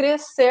precisa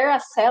crescer, a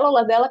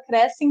célula dela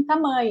cresce em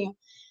tamanho.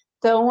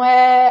 Então,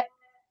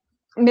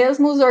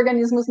 mesmo os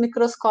organismos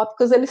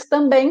microscópicos, eles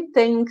também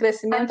têm um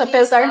crescimento, aqui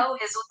apesar... está o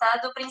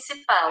resultado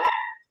principal.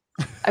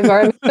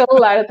 Agora no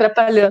celular,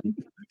 atrapalhando.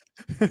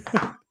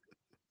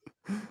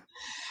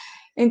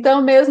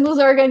 Então, mesmo os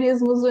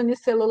organismos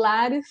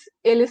unicelulares,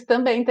 eles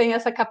também têm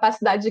essa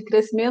capacidade de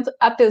crescimento,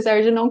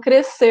 apesar de não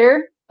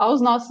crescer aos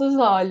nossos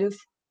olhos.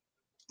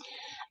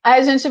 Aí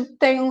a gente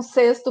tem um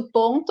sexto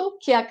ponto,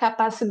 que é a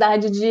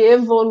capacidade de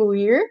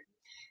evoluir.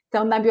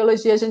 Então, na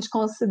biologia, a gente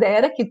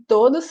considera que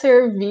todo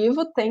ser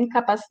vivo tem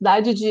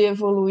capacidade de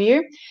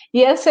evoluir,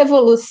 e essa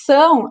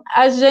evolução,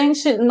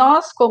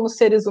 nós como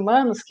seres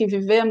humanos, que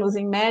vivemos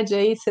em média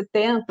aí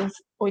 70,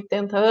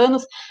 80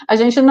 anos, a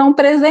gente não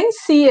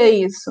presencia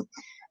isso,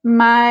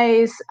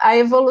 mas a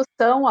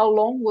evolução ao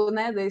longo,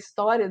 né, da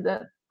história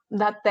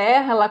da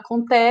Terra, ela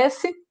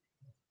acontece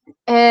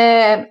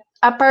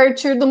a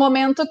partir do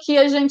momento que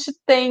a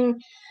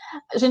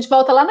gente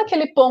volta lá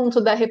naquele ponto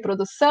da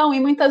reprodução, e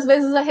muitas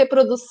vezes a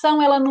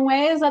reprodução ela não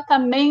é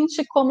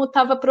exatamente como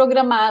estava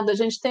programado. A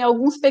gente tem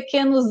alguns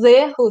pequenos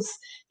erros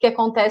que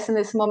acontecem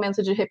nesse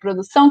momento de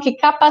reprodução que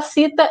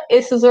capacita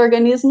esses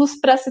organismos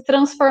para se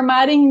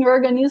transformarem em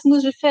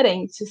organismos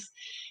diferentes.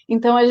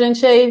 Então, a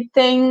gente aí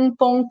tem um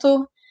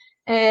ponto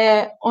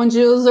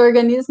onde os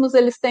organismos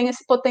eles têm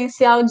esse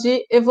potencial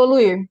de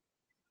evoluir.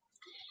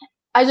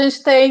 A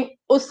gente tem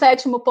o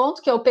sétimo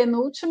ponto, que é o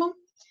penúltimo,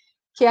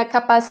 que é a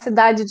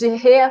capacidade de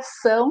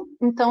reação.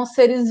 Então, os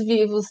seres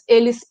vivos,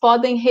 eles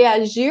podem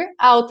reagir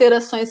a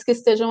alterações que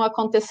estejam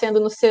acontecendo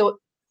no seu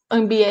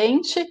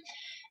ambiente.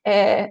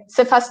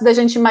 Isso é fácil da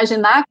gente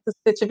imaginar, se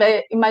você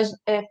estiver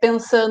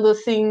pensando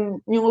assim,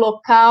 em um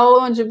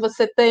local onde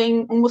você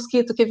tem um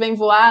mosquito que vem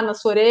voar na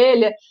sua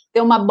orelha,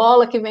 tem uma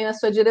bola que vem na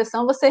sua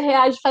direção, você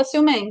reage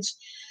facilmente.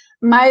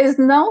 Mas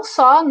não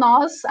só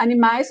nós,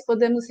 animais,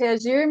 podemos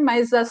reagir,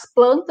 mas as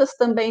plantas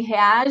também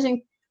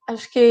reagem.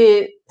 Acho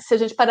que se a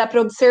gente parar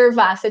para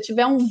observar, se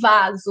tiver um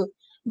vaso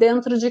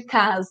dentro de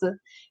casa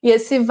e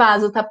esse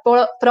vaso está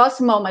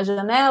próximo a uma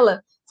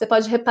janela, você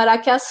pode reparar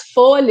que as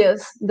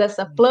folhas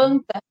dessa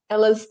planta,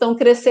 elas estão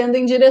crescendo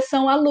em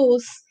direção à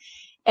luz.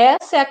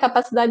 Essa é a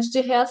capacidade de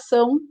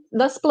reação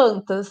das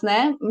plantas,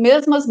 né?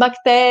 Mesmo as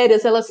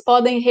bactérias, elas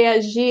podem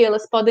reagir,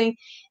 elas podem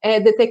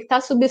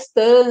detectar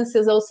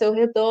substâncias ao seu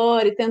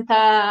redor e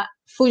tentar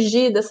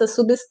fugir dessas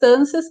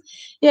substâncias,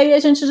 e aí a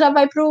gente já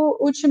vai para o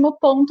último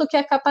ponto, que é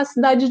a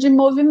capacidade de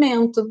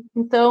movimento.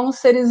 Então, os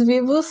seres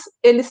vivos,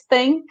 eles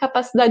têm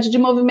capacidade de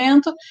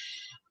movimento.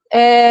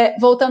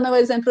 Voltando ao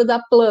exemplo da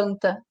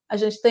planta, a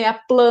gente tem a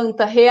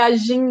planta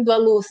reagindo à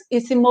luz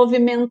e se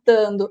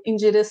movimentando em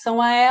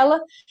direção a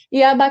ela,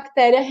 e a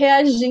bactéria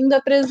reagindo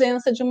à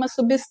presença de uma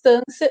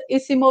substância e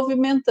se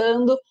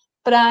movimentando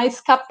para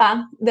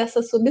escapar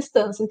dessa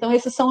substância. Então,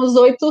 esses são os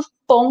 8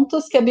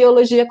 pontos que a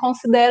biologia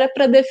considera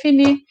para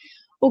definir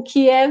o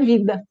que é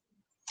vida.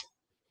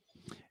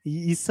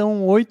 E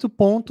são 8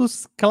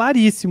 pontos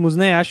claríssimos,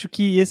 né? Acho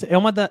que essa é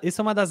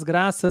uma das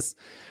graças,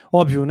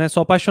 óbvio, né?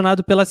 Sou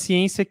apaixonado pela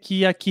ciência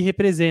que aqui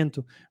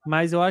represento,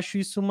 mas eu acho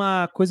isso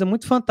uma coisa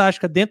muito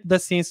fantástica dentro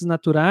das ciências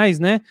naturais,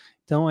 né?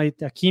 Então,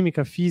 a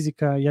química, a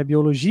física e a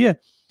biologia,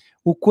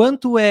 o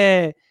quanto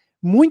é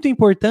muito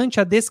importante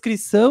a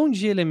descrição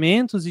de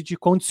elementos e de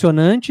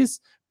condicionantes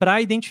para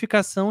a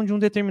identificação de um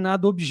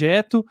determinado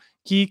objeto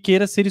que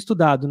queira ser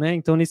estudado, né?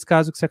 Então, nesse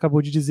caso que você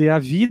acabou de dizer, a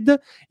vida,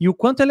 e o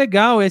quanto é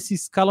legal esse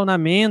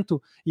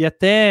escalonamento e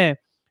até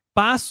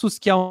passos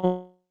que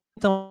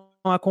aumentam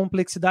a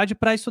complexidade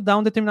para estudar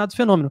um determinado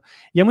fenômeno.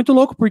 E é muito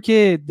louco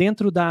porque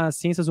dentro das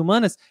ciências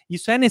humanas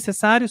isso é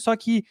necessário, só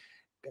que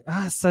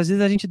às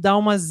vezes a gente dá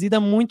umas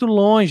idas muito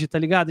longe, tá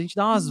ligado? A gente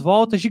dá umas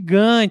voltas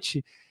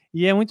gigantes,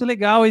 e é muito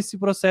legal esse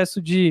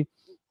processo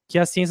que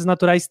as ciências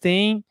naturais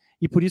têm,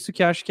 e por isso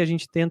que acho que a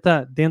gente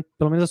tenta,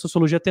 pelo menos a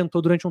sociologia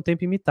tentou durante um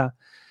tempo imitar.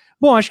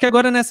 Bom, acho que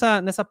agora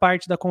nessa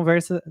parte da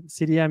conversa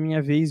seria a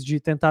minha vez de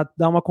tentar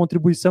dar uma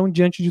contribuição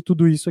diante de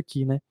tudo isso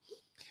aqui, né?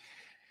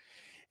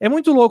 É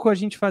muito louco a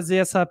gente fazer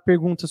essa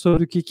pergunta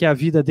sobre o que é a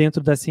vida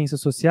dentro das ciências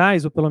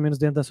sociais, ou pelo menos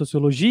dentro da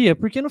sociologia,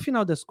 porque no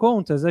final das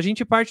contas, a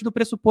gente parte do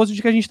pressuposto de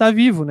que a gente está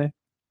vivo, né?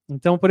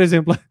 Então, por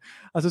exemplo,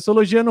 a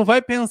sociologia não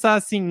vai pensar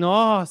assim,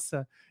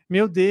 nossa,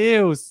 meu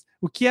Deus,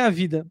 o que é a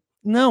vida?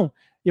 Não,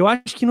 eu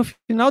acho que no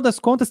final das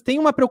contas tem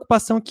uma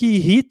preocupação que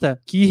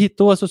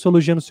irritou a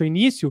sociologia no seu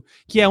início,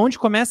 que é onde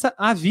começa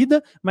a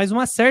vida, mas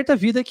uma certa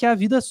vida que é a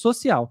vida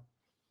social.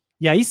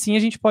 E aí sim a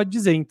gente pode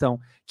dizer, então,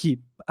 que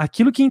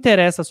aquilo que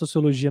interessa a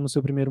sociologia no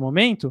seu primeiro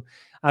momento,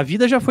 a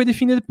vida já foi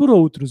definida por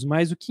outros,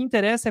 mas o que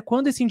interessa é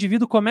quando esse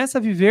indivíduo começa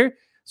a viver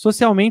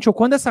socialmente, ou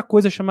quando essa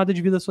coisa chamada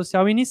de vida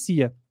social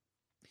inicia.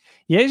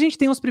 E aí a gente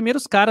tem os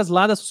primeiros caras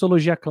lá da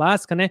sociologia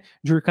clássica, né,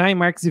 Durkheim,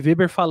 Marx e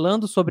Weber,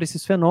 falando sobre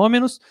esses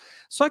fenômenos.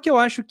 Só que eu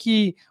acho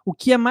que o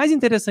que é mais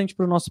interessante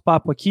para o nosso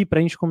papo aqui, para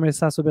a gente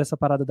conversar sobre essa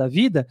parada da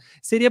vida,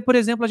 seria, por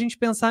exemplo, a gente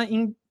pensar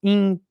em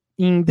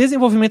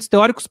desenvolvimentos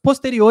teóricos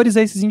posteriores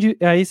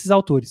a esses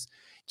autores,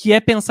 que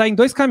é pensar em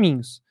dois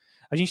caminhos.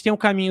 A gente tem o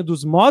caminho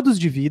dos modos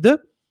de vida,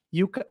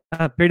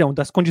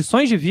 das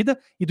condições de vida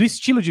e do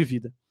estilo de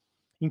vida.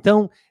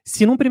 Então,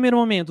 se num primeiro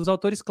momento os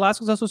autores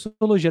clássicos da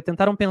sociologia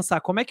tentaram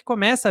pensar como é que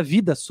começa a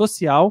vida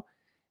social,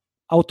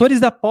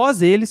 autores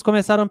após eles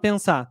começaram a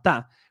pensar,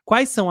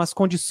 quais são as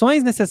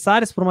condições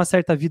necessárias para uma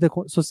certa vida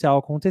social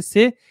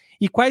acontecer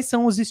e quais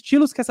são os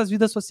estilos que essas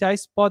vidas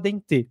sociais podem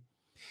ter.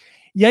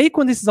 E aí,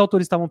 quando esses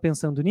autores estavam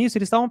pensando nisso,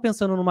 eles estavam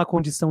pensando numa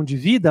condição de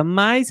vida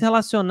mais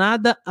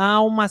relacionada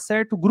a um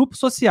certo grupo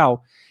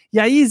social.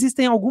 E aí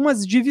existem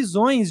algumas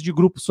divisões de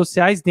grupos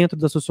sociais dentro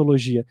da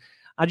sociologia.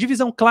 A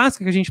divisão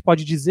clássica que a gente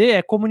pode dizer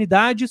é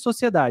comunidade e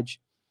sociedade.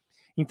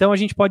 Então, a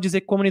gente pode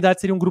dizer que comunidade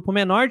seria um grupo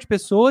menor de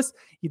pessoas,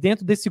 e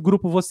dentro desse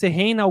grupo você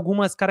reina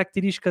algumas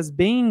características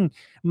bem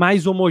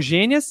mais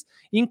homogêneas,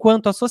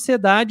 enquanto a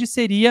sociedade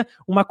seria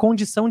uma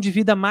condição de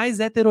vida mais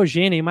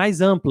heterogênea e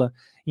mais ampla.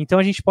 Então,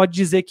 a gente pode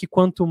dizer que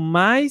quanto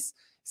mais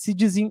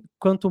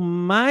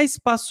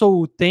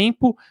passou o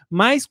tempo,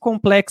 mais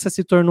complexa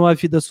se tornou a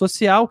vida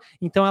social,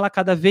 então ela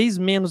cada vez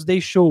menos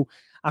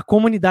a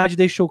comunidade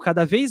deixou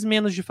cada vez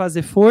menos de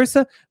fazer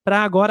força para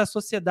agora a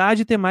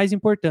sociedade ter mais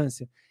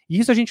importância. E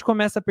isso a gente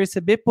começa a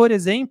perceber, por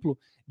exemplo,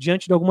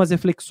 diante de algumas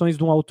reflexões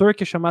de um autor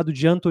que é chamado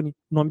de o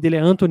nome dele é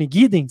Anthony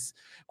Giddens,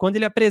 quando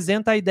ele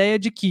apresenta a ideia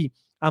de que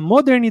a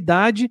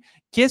modernidade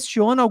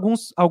questiona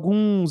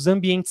alguns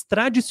ambientes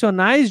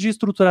tradicionais de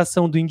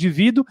estruturação do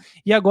indivíduo,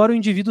 e agora o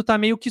indivíduo está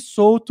meio que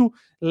solto,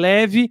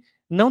 leve,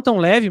 não tão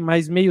leve,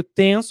 mas meio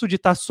tenso de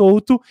estar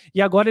solto,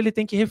 e agora ele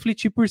tem que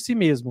refletir por si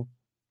mesmo.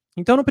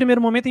 Então, no primeiro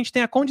momento, a gente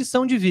tem a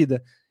condição de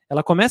vida.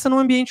 Ela começa num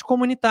ambiente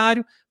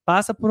comunitário,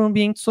 passa por um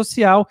ambiente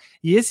social,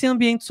 e esse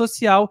ambiente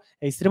social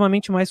é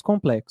extremamente mais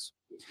complexo.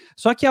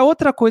 Só que a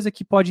outra coisa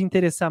que pode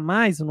interessar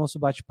mais no nosso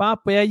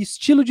bate-papo é o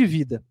estilo de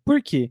vida.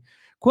 Por quê?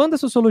 Quando a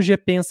sociologia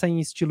pensa em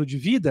estilo de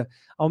vida,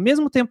 ao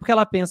mesmo tempo que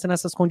ela pensa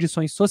nessas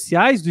condições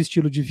sociais do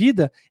estilo de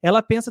vida,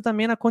 ela pensa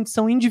também na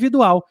condição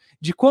individual,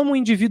 de como o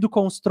indivíduo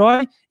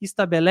constrói,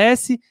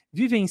 estabelece,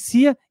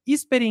 vivencia,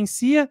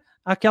 experiencia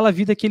aquela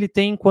vida que ele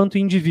tem enquanto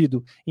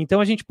indivíduo. Então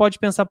a gente pode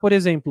pensar, por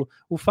exemplo,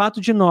 o fato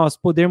de nós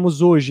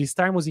podermos hoje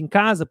estarmos em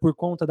casa por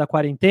conta da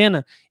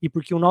quarentena e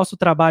porque o nosso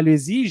trabalho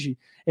exige,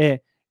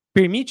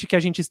 permite que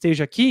a gente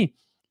esteja aqui,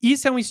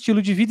 isso é um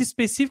estilo de vida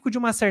específico de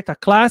uma certa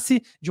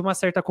classe, de uma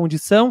certa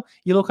condição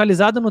e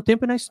localizado no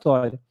tempo e na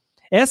história.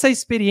 Essa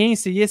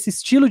experiência e esse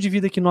estilo de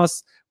vida que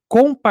nós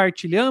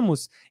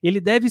compartilhamos,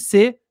 ele deve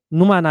ser,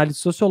 numa análise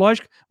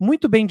sociológica,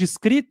 muito bem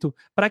descrito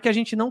para que a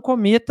gente não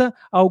cometa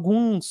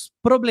alguns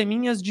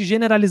probleminhas de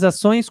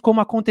generalizações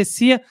como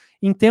acontecia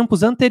em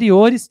tempos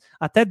anteriores,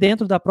 até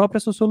dentro da própria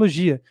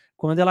sociologia,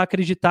 quando ela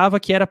acreditava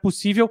que era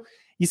possível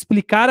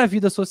explicar a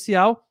vida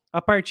social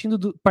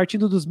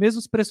partindo dos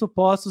mesmos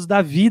pressupostos da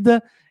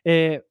vida,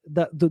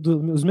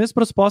 os mesmos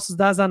pressupostos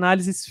das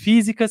análises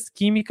físicas,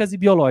 químicas e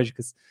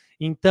biológicas.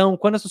 Então,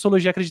 quando a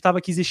sociologia acreditava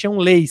que existiam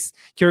leis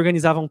que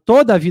organizavam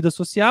toda a vida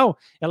social,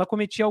 ela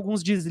cometia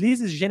alguns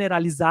deslizes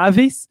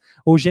generalizáveis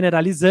ou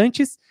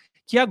generalizantes,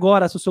 que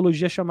agora a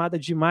sociologia chamada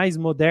de mais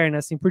moderna,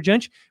 assim por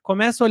diante,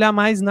 começa a olhar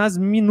mais nas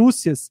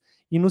minúcias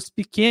e nos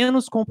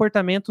pequenos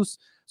comportamentos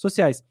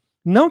sociais.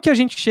 Não que a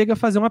gente chegue a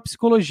fazer uma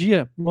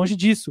psicologia, longe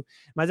disso,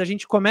 mas a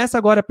gente começa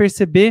agora a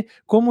perceber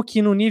como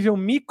que no nível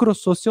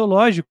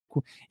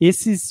microsociológico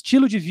esse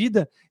estilo de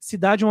vida se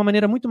dá de uma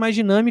maneira muito mais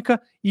dinâmica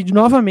e,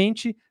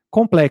 novamente,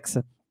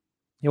 complexa.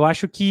 Eu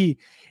acho que,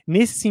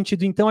 nesse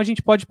sentido, então, a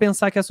gente pode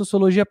pensar que a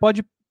sociologia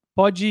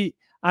pode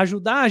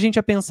ajudar a gente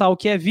a pensar o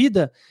que é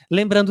vida,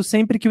 lembrando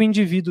sempre que o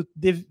indivíduo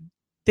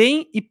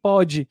tem e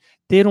pode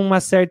ter uma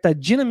certa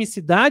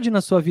dinamicidade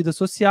na sua vida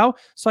social,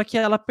 só que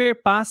ela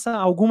perpassa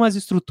algumas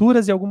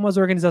estruturas e algumas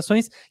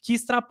organizações que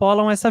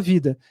extrapolam essa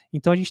vida.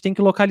 Então a gente tem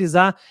que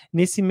localizar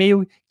nesse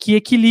meio que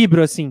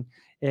equilíbrio, assim.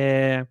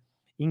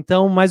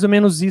 Então, mais ou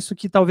menos isso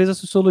que talvez a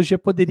sociologia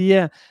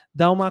poderia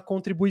dar uma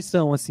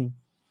contribuição, assim.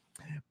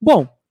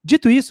 Bom,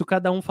 dito isso,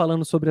 cada um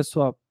falando sobre a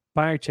sua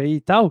parte aí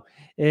e tal,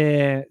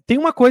 tem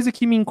uma coisa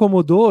que me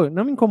incomodou,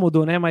 não me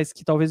incomodou, né, mas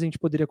que talvez a gente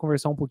poderia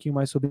conversar um pouquinho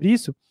mais sobre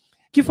isso,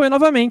 que foi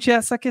novamente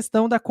essa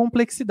questão da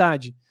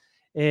complexidade.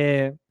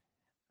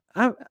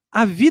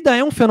 A vida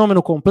é um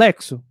fenômeno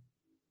complexo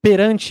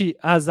perante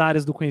as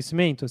áreas do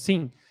conhecimento,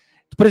 assim?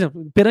 Por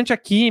exemplo, perante a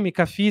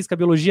química, a física, a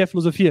biologia, a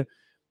filosofia,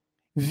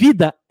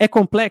 vida é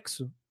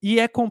complexo? E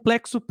é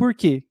complexo por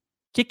quê?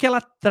 O que ela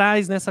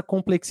traz nessa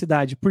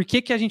complexidade? Por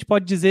que a gente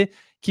pode dizer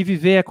que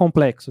viver é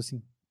complexo,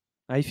 assim?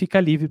 Aí fica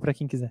livre para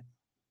quem quiser.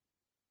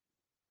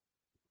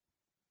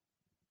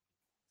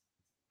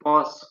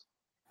 Posso?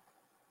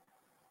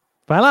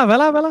 Vai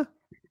lá.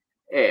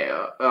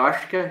 Eu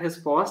acho que a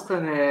resposta,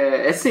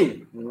 né, é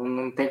sim.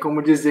 Não tem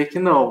como dizer que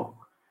não.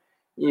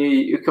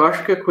 E o que eu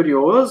acho que é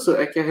curioso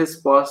é que a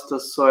resposta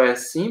só é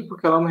sim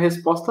porque ela é uma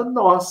resposta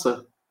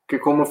nossa. Que,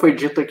 como foi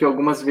dito aqui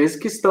algumas vezes,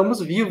 que estamos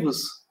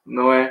vivos,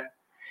 não é?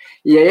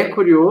 E aí é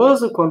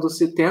curioso quando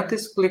se tenta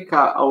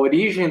explicar a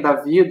origem da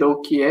vida,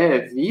 o que é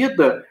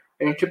vida,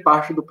 a gente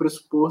parte do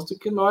pressuposto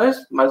que nós,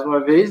 mais uma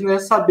vez, né,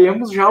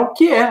 sabemos já o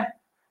que é.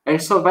 A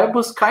gente só vai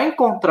buscar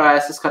encontrar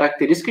essas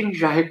características que a gente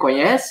já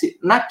reconhece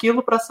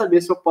naquilo para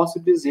saber se eu posso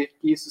dizer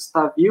que isso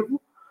está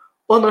vivo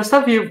ou não está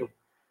vivo.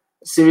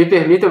 Se me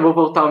permite, eu vou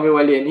voltar ao meu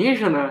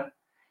alienígena.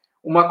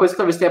 Uma coisa que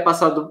talvez tenha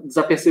passado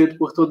desapercebido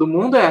por todo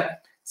mundo é,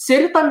 se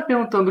ele está me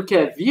perguntando o que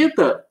é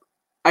vida,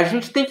 a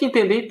gente tem que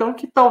entender, então,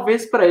 que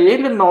talvez para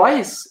ele,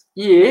 nós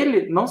e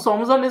ele não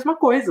somos a mesma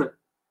coisa.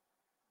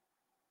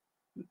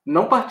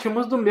 Não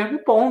partimos do mesmo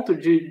ponto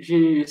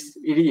de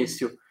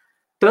início.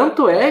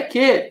 Tanto é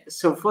que,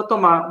 se eu for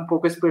tomar um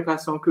pouco a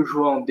explicação que o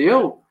João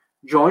deu,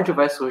 de onde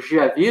vai surgir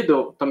a vida,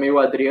 ou também o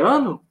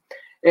Adriano,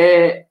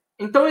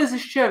 então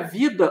existia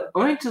vida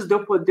antes de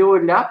eu poder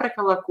olhar para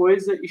aquela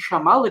coisa e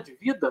chamá-la de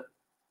vida?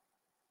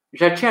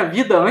 Já tinha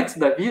vida antes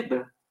da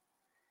vida?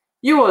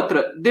 E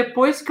outra,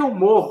 depois que eu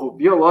morro,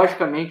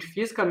 biologicamente,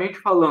 fisicamente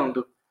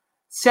falando,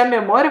 se a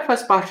memória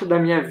faz parte da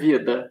minha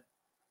vida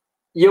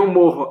e eu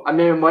morro, a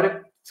minha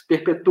memória se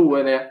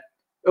perpetua, né?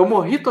 Eu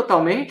morri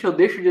totalmente? Eu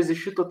deixo de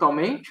existir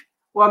totalmente?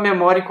 Ou a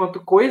memória,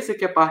 enquanto coisa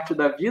que é parte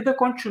da vida,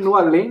 continua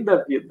além da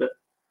vida?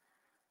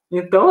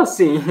 Então,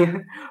 assim,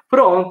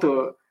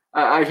 pronto.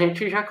 A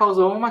gente já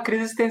causou uma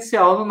crise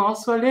existencial no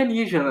nosso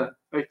alienígena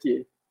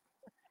aqui.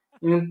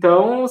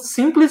 Então,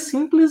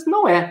 simples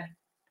não é.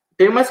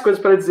 Tenho mais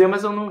coisas para dizer,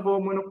 mas eu não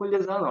vou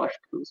monopolizar, não. Acho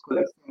que os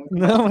colegas...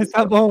 Não, mas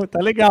tá bom, tá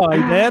legal. A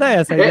ideia era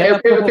essa.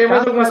 Eu tenho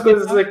mais algumas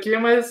coisas aqui,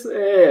 mas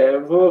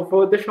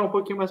vou deixar um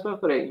pouquinho mais para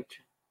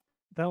frente.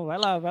 Então, vai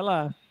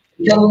lá.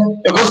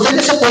 Então, eu gostei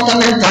desse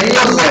apontamento aí,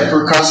 José,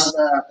 por causa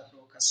da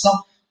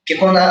provocação, porque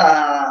quando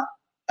a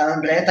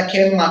Andréia tá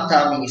querendo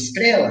matar a minha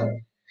estrela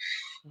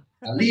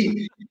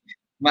ali,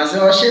 mas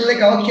eu achei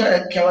legal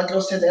que ela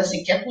trouxe a ideia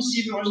assim, que é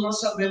possível hoje nós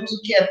sabemos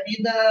o que é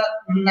vida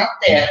na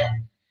Terra.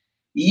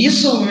 E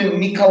isso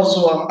me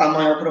causou a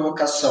maior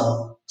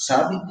provocação,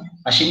 sabe?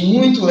 Achei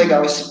muito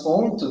legal esse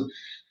ponto,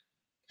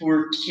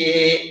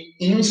 porque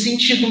em um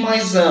sentido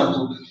mais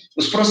amplo,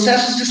 os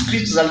processos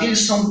descritos ali,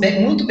 eles são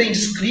muito bem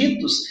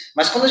descritos,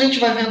 mas quando a gente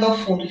vai vendo ao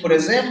fundo, por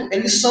exemplo,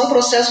 eles são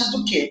processos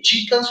do quê?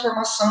 De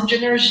transformação de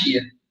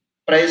energia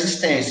para a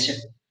existência.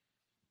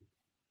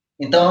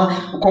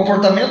 Então, o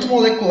comportamento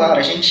molecular,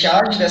 a gente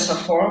age dessa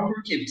forma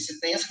por quê? Porque você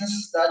tem essa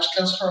necessidade de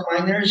transformar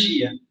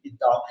energia e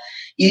tal.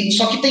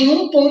 Só que tem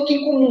um ponto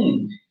em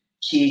comum,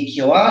 que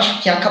eu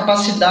acho que é a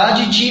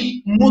capacidade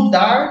de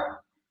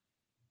mudar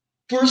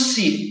por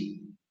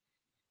si,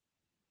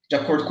 de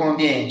acordo com o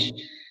ambiente.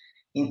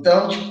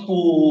 Então,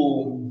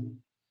 tipo,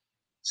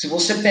 se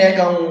você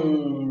pega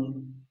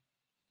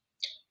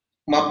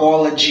uma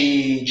bola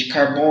de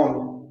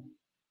carbono,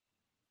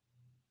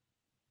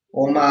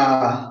 ou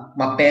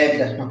uma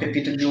pedra, uma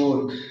pepita de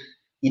ouro,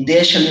 e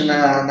deixa ali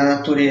na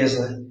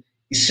natureza,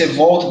 e você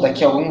volta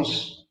daqui a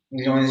alguns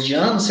milhões de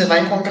anos, você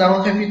vai encontrar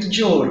uma pepita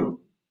de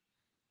ouro,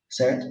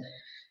 certo?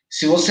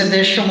 Se você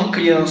deixa uma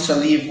criança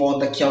ali e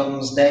volta daqui a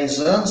alguns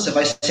 10 anos, você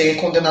vai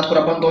ser condenado por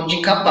abandono de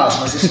incapaz,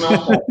 mas isso não é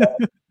um ponto.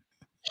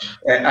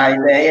 A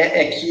ideia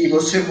é que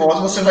você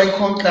volta, você vai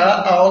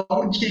encontrar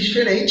algo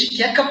diferente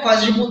que é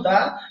capaz de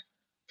mudar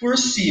por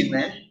si,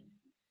 né?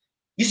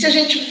 E se a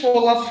gente for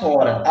lá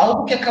fora,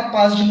 algo que é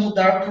capaz de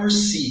mudar por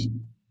si,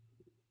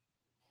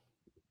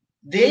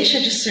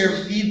 deixa de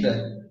ser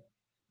vida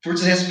por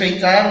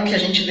desrespeitar o que a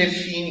gente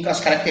define, as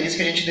características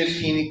que a gente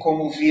define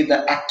como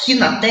vida aqui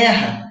na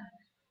Terra.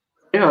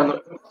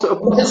 Eu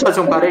posso fazer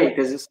um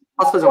parênteses?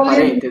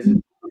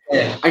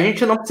 A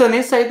gente não precisa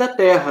nem sair da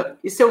Terra.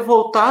 E se eu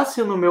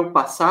voltasse no meu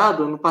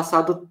passado, no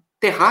passado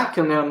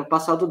terráqueo, né, no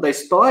passado da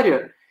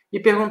história, e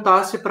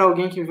perguntasse para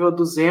alguém que viveu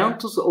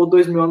 200 ou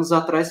 2.000 anos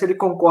atrás se ele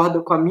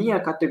concorda com a minha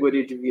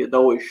categoria de vida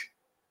hoje?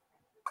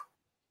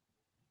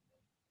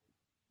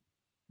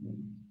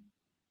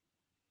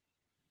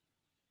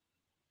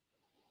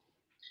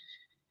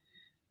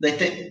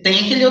 Daí tem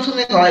aquele outro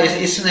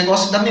negócio, esse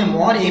negócio da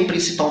memória aí,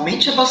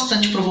 principalmente, é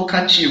bastante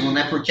provocativo,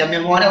 né? Porque a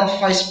memória, ela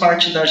faz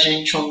parte da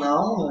gente ou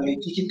não, e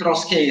que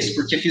troço que é esse?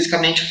 Porque,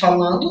 fisicamente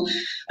falando,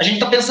 a gente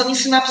está pensando em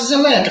sinapses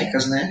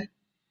elétricas, né?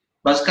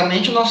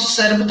 Basicamente, o nosso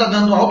cérebro está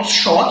dando altos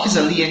choques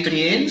ali entre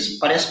eles,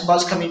 parece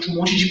basicamente um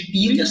monte de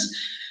pilhas,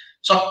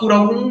 só que por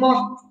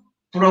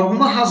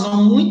alguma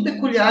razão muito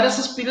peculiar,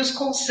 essas pilhas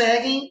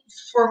conseguem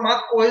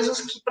formar coisas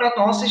que para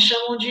nós se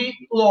chamam de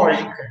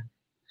lógica.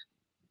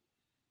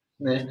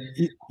 Né?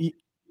 E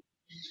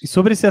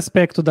sobre esse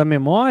aspecto da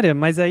memória,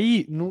 mas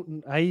aí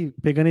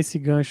pegando esse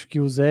gancho que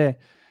o Zé,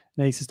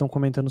 né, e vocês estão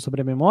comentando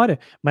sobre a memória,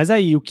 mas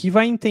aí o que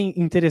vai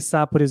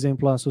interessar, por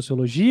exemplo, a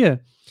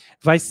sociologia,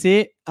 vai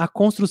ser a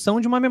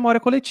construção de uma memória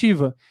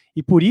coletiva.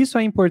 E por isso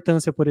a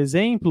importância, por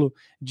exemplo,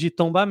 de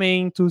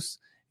tombamentos,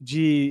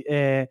 de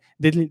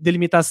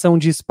delimitação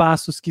de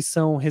espaços que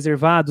são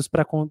reservados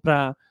para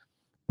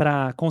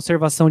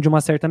conservação de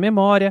uma certa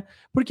memória,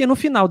 porque no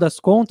final das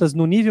contas,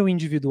 no nível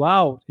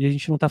individual, e a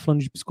gente não está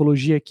falando de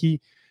psicologia aqui,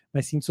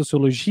 mas sim de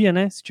sociologia,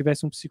 né? Se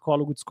tivesse um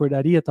psicólogo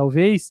discordaria,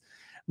 talvez,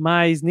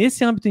 mas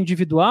nesse âmbito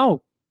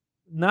individual,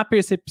 na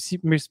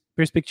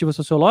perspectiva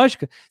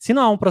sociológica, se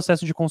não há um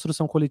processo de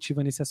construção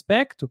coletiva nesse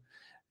aspecto,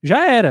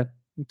 já era.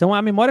 Então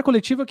a memória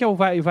coletiva que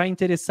vai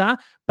interessar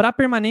para a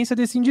permanência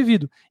desse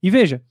indivíduo. E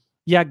veja,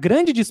 e a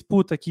grande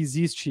disputa que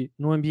existe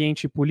no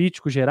ambiente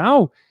político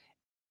geral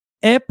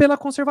é pela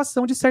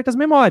conservação de certas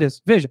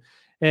memórias. Veja,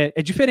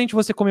 é diferente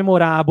você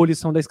comemorar a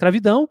abolição da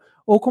escravidão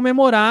ou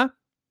comemorar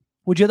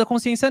o Dia da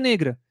Consciência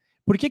Negra.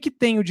 Por que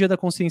tem o Dia da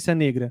Consciência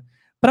Negra?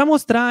 Para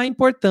mostrar a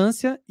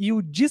importância e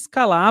o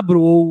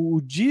descalabro ou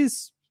o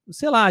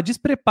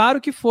despreparo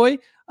que foi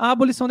a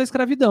abolição da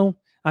escravidão.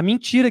 A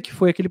mentira que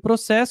foi aquele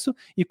processo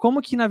e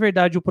como que, na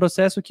verdade, o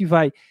processo que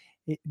vai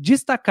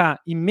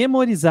destacar e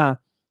memorizar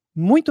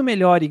muito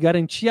melhor e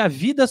garantir a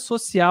vida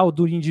social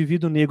do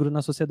indivíduo negro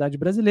na sociedade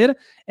brasileira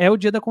é o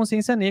Dia da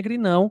Consciência Negra e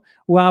não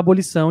a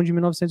abolição de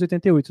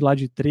 1988, lá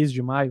de 13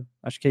 de maio,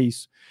 acho que é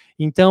isso.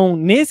 Então,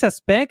 nesse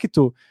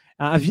aspecto,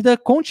 a vida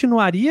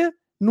continuaria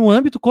no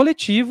âmbito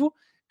coletivo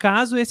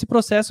caso esse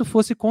processo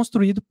fosse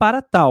construído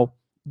para tal.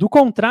 Do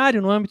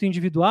contrário, no âmbito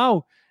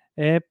individual,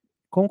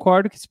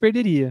 concordo que se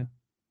perderia.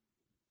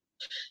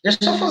 Deixa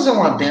eu só fazer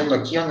um adendo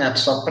aqui, Neto,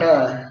 só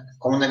para,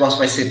 como o negócio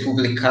vai ser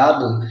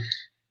publicado,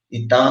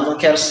 então eu não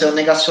quero ser o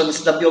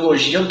negacionista da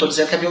biologia, eu não estou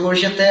dizendo que a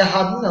biologia está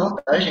errada não,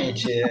 tá,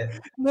 gente?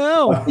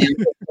 Não!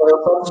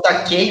 Eu só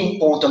destaquei um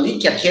ponto ali,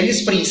 que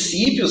aqueles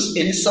princípios,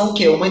 eles são o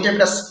quê? Uma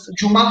interpretação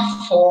de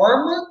uma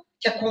forma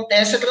que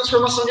acontece a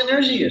transformação de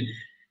energia.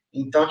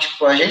 Então,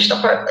 tipo,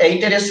 é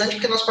interessante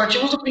porque nós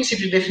partimos do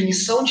princípio de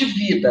definição de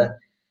vida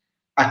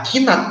aqui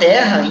na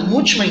Terra, em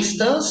última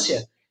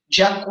instância,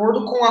 de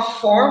acordo com a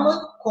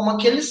forma como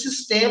aquele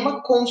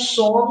sistema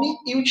consome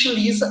e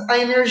utiliza a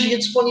energia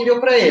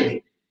disponível para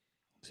ele.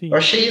 Sim. Na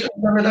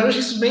verdade, eu achei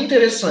isso bem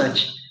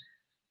interessante.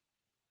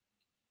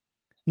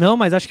 Não,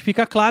 mas acho que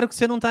fica claro que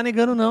você não está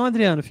negando não,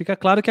 Adriano. Fica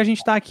claro que a gente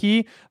está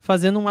aqui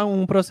fazendo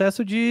um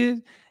processo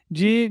de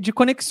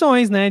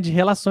conexões, né? De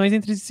relações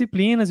entre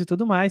disciplinas e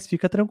tudo mais.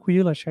 Fica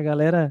tranquilo, acho que a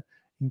galera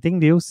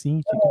entendeu,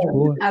 sim. Fica de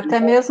boa. Até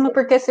mesmo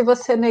porque se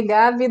você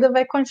negar, a vida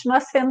vai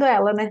continuar sendo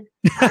ela, né?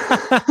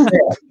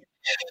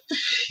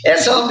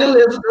 Essa é uma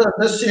beleza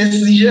das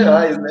ciências em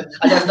gerais, né?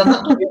 Aliás, da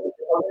natureza.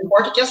 Não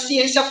importa que a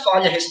ciência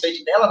fale a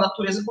respeito dela, a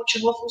natureza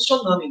continua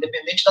funcionando,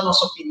 independente da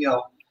nossa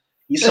opinião.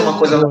 Isso é uma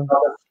coisa legal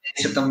da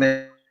ciência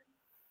também.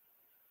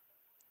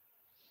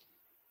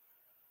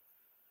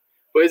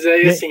 Pois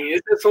é, e assim,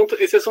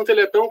 esse assunto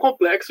ele é tão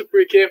complexo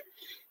porque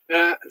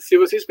se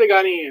vocês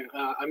pegarem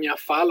a minha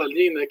fala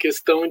ali, na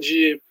questão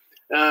de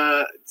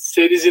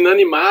seres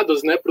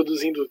inanimados, né,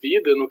 produzindo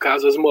vida, no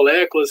caso as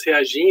moléculas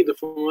reagindo,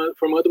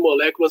 formando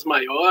moléculas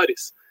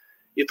maiores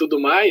e tudo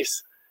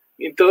mais.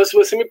 Então, se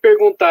você me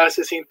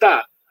perguntasse assim,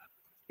 tá,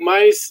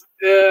 mas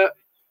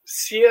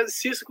se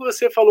isso que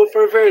você falou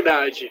for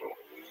verdade,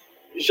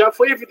 já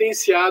foi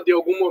evidenciado em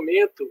algum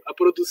momento a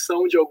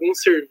produção de algum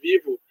ser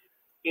vivo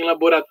em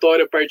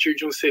laboratório a partir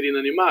de um ser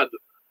inanimado?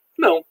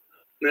 Não,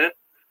 né?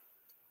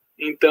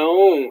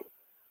 Então,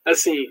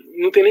 assim,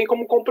 não tem nem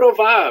como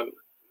comprovar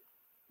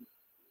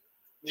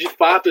de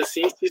fato,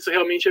 assim, se isso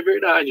realmente é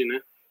verdade, né?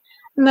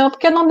 Não,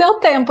 porque não deu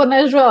tempo,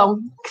 né, João?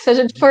 Que se a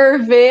gente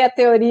for ver a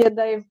teoria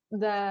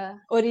da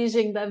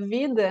origem da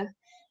vida,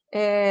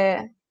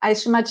 a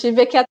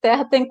estimativa é que a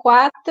Terra tem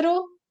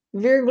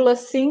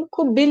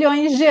 4,5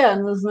 bilhões de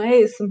anos, não é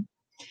isso?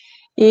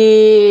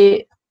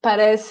 E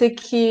parece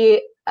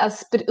que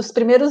os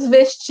primeiros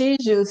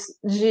vestígios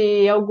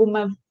de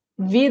alguma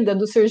vida,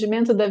 do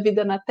surgimento da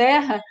vida na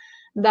Terra,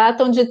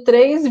 datam de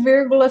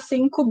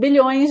 3,5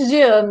 bilhões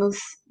de anos.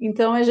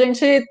 Então, a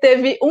gente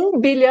teve 1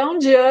 bilhão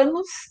de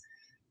anos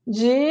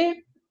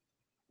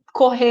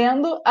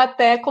correndo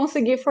até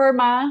conseguir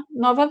formar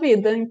nova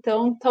vida.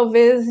 Então,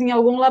 talvez em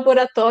algum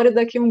laboratório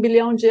daqui a 1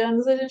 bilhão de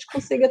anos a gente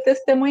consiga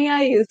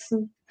testemunhar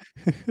isso.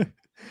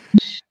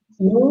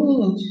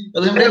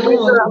 Eu lembrei de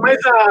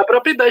mas a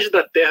própria idade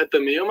da Terra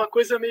também é uma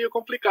coisa meio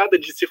complicada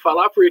de se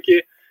falar,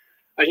 porque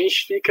a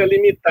gente fica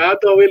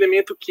limitado ao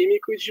elemento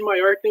químico de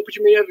maior tempo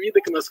de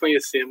meia-vida que nós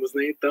conhecemos,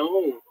 né?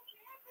 Então,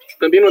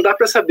 também não dá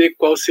para saber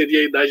qual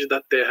seria a idade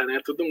da Terra, né?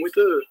 Tudo muita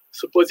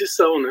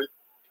suposição, né?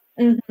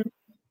 Uhum.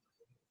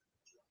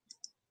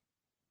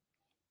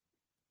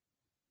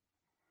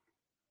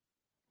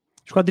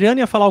 Acho que o Adriano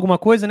ia falar alguma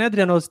coisa, né,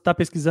 Adriano? Você está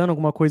pesquisando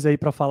alguma coisa aí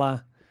para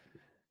falar?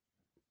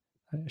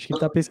 Acho que ele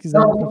está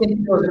pesquisando. Não,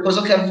 depois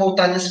eu quero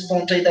voltar nesse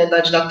ponto aí da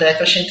idade da Terra, que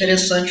eu achei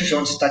interessante o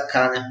João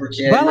destacar, né?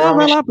 Porque vai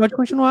lá, pode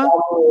continuar.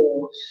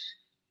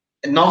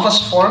 Novas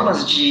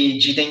formas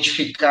de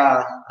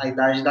identificar a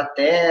idade da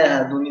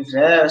Terra, do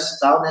universo e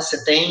tal, né?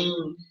 Você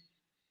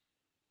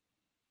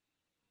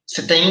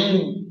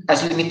tem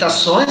as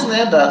limitações,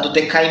 né, do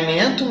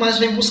decaimento, mas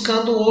vem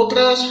buscando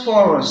outras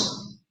formas.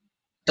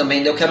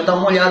 Também eu quero dar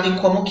uma olhada em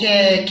como que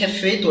é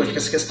feito hoje, porque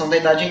essa questão da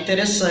idade é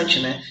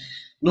interessante, né?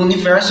 No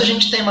universo a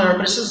gente tem maior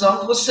precisão,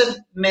 que você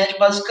mede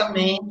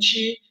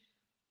basicamente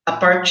a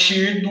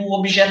partir do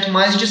objeto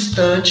mais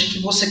distante que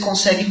você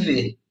consegue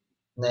ver,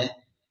 né?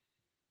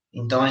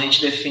 Então a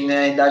gente define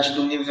a idade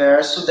do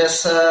universo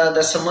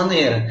dessa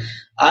maneira.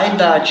 A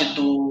idade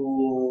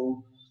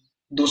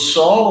do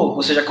Sol,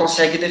 você já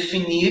consegue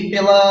definir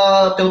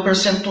pelo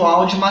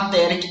percentual de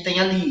matéria que tem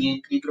ali,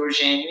 entre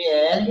hidrogênio e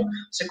hélio,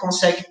 você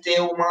consegue ter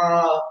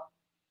uma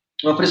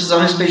precisão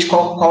a respeito de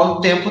qual é o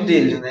tempo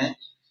dele, né?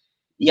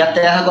 E a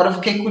Terra, agora eu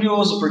fiquei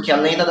curioso, porque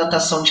além da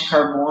datação de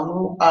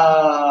carbono,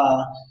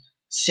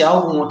 se há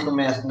algum outro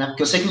método, né?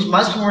 Porque eu sei que os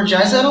mais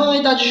primordiais eram a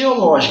idade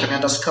geológica, né?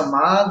 Das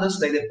camadas,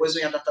 daí depois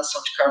vem a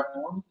datação de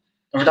carbono.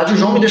 Na verdade, o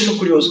João me deixou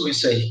curioso com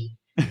isso aí.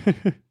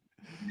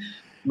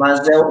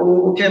 Mas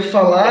o que eu ia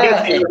falar...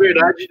 assim,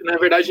 na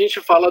verdade, a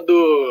gente fala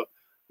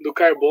do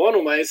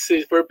carbono, mas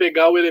se for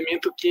pegar o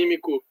elemento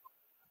químico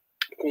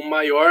com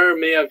maior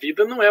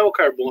meia-vida, não é o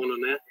carbono,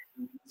 né?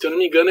 Se eu não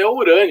me engano, é o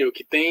urânio,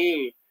 que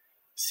tem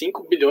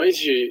 5 bilhões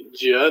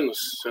de anos,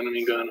 se eu não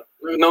me engano.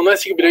 Não é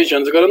 5 bilhões de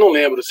anos, agora eu não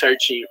lembro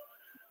certinho.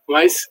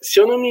 Mas, se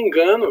eu não me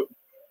engano,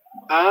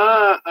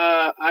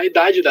 a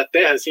idade da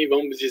Terra, assim,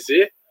 vamos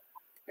dizer,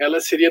 ela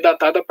seria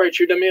datada a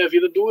partir da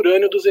meia-vida do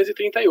urânio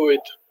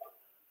 238.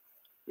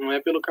 Não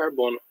é pelo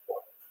carbono.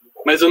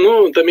 Mas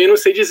eu também não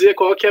sei dizer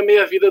qual que é a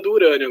meia-vida do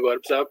urânio agora,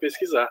 precisava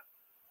pesquisar.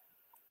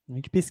 A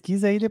gente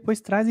pesquisa aí e depois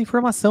traz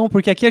informação,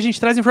 porque aqui a gente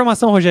traz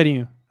informação,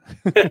 Rogerinho.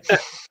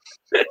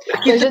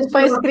 Que a gente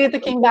foi escrito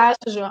aqui embaixo,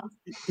 João.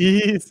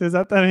 Isso,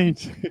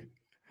 exatamente.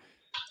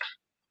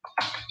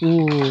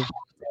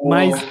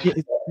 Mas,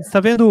 está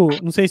vendo,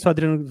 não sei se o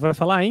Adriano vai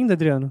falar ainda,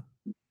 Adriano?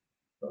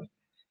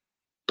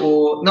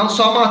 Não,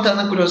 só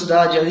matando a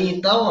curiosidade ali,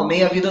 então, a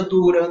meia-vida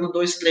do Urano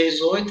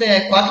 238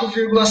 é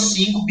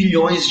 4,5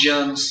 bilhões de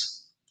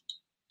anos.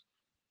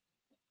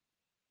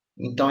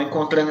 Então,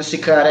 encontrando esse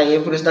cara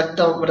aí, por isso dá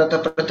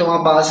para ter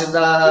uma base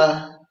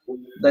da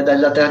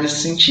idade da Terra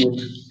nesse sentido.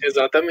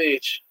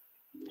 Exatamente.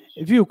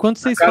 Viu? Quando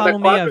vocês falam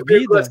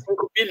meia-vida... 4,5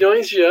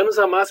 bilhões de anos,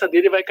 a massa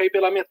dele vai cair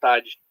pela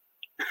metade.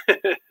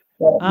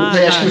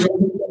 Acho que o João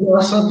tirou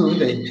a sua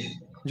dúvida aí.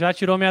 Já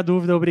tirou minha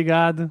dúvida,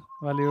 obrigado.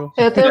 Valeu.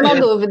 Eu tenho uma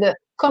dúvida.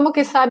 Como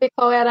que sabe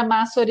qual era a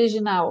massa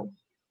original?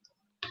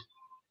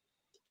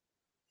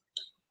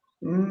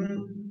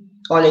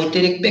 Olha, aí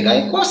teria que pegar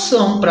a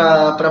equação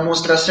para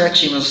mostrar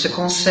certinho, mas você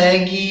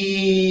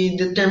consegue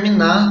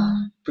determinar,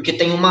 porque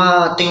tem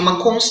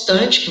uma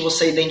constante que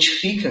você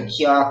identifica,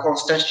 que é a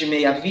constante de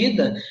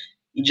meia-vida,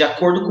 e de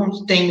acordo com o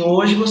que tem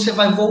hoje, você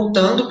vai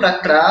voltando para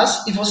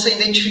trás e você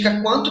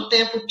identifica quanto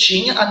tempo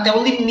tinha até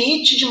o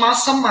limite de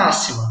massa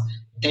máxima.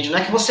 Entende? Não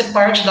é que você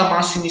parte da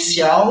massa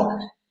inicial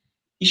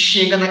e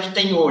chega na que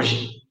tem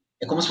hoje.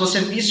 É como se você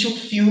visse um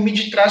filme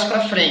de trás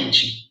para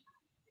frente.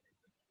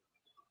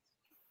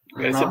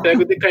 Você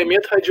pega o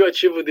decaimento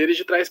radioativo dele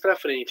de trás para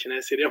frente,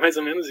 né? Seria mais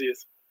ou menos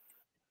isso.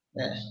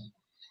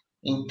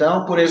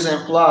 Então, por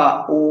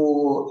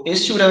exemplo,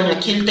 esse urânio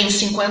aqui ele tem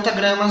 50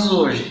 gramas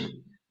hoje.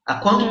 Há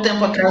quanto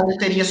tempo atrás ele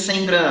teria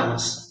 100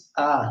 gramas?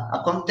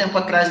 Há quanto tempo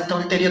atrás, então,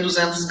 ele teria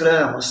 200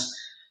 gramas?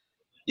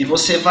 E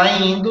você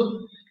vai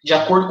indo de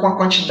acordo com a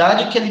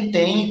quantidade que ele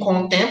tem e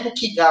com o tempo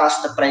que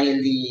gasta para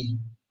ele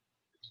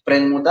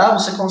mudar,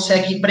 você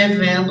consegue ir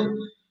prevendo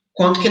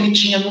quanto que ele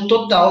tinha no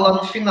total lá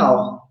no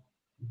final.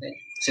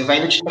 Você vai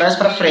indo de trás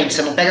para frente,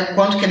 você não pega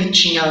quanto que ele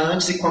tinha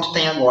antes e quanto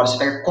tem agora, você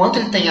pega quanto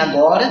ele tem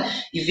agora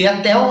e vê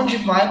até onde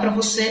vai para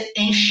você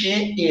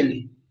encher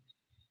ele,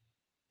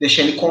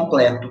 deixar ele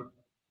completo.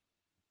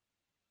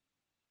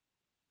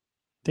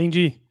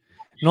 Entendi.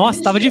 Nossa,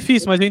 estava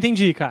difícil, mas eu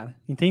entendi, cara.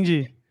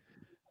 Entendi.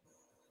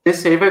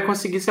 Esse aí vai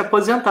conseguir se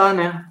aposentar,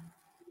 né?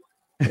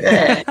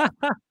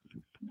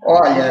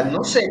 Olha,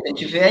 não sei, tem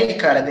que ver aí,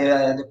 cara,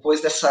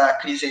 depois dessa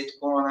crise aí do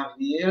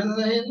coronavírus,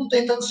 a gente não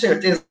tem tanta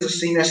certeza,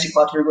 assim, né, se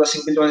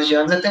 4,5 bilhões de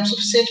anos é tempo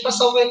suficiente para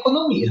salvar a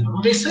economia,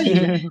 vamos ver isso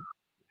aí.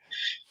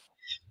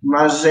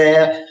 Mas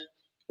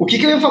o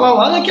que eu ia falar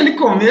lá naquele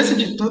começo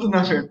de tudo,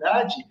 na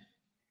verdade,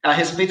 a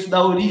respeito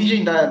da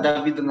origem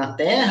da vida na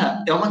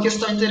Terra, é uma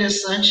questão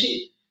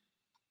interessante.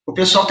 O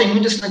pessoal tem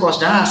muito esse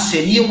negócio de,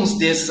 seríamos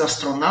desses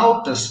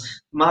astronautas,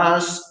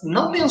 mas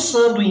não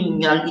pensando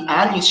em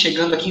aliens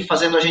chegando aqui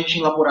fazendo a gente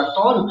em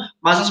laboratório,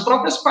 mas as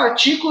próprias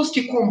partículas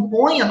que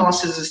compõem a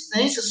nossa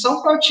existência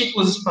são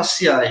partículas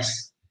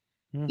espaciais,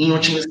 em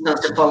última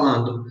instância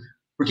falando.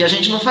 Porque a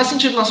gente não faz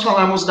sentido nós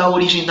falarmos da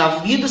origem da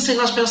vida sem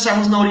nós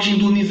pensarmos na origem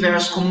do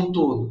universo como um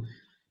todo.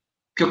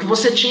 Porque o que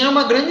você tinha é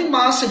uma grande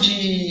massa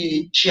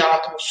de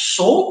átomos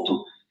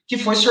solto que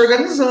foi se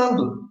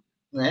organizando,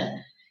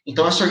 né?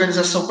 Então, essa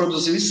organização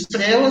produziu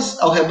estrelas,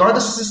 ao redor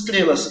dessas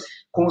estrelas,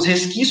 com os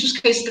resquícios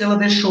que a estrela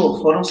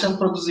deixou, foram sendo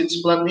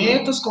produzidos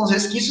planetas, com os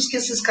resquícios que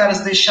esses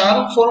caras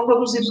deixaram, foram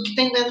produzidos o que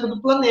tem dentro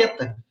do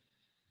planeta.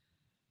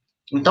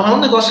 Então, é um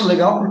negócio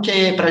legal,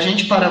 porque para a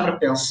gente parar para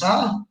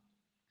pensar,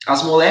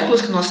 as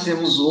moléculas que nós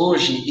temos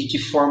hoje e que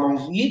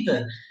formam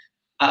vida,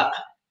 a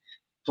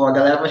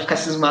galera vai ficar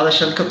cismada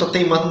achando que eu estou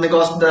teimando no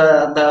negócio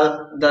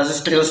das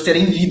estrelas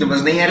terem vida,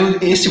 mas nem era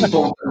esse o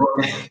ponto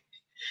agora.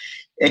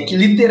 É que,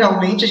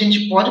 literalmente, a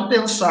gente pode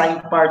pensar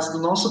em partes do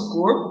nosso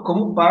corpo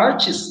como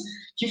partes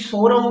que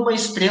foram uma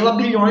estrela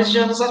bilhões de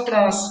anos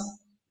atrás.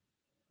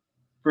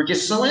 Porque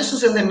são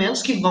esses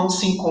elementos que vão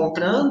se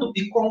encontrando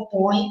e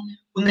compõem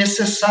o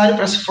necessário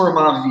para se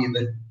formar a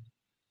vida.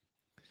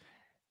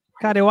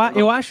 Cara,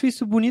 eu acho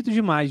isso bonito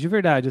demais, de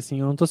verdade, assim,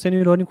 eu não tô sendo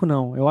irônico,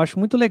 não. Eu acho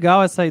muito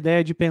legal essa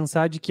ideia de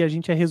pensar de que a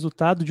gente é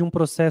resultado de um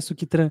processo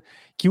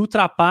que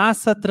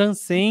ultrapassa,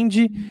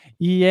 transcende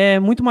e é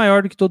muito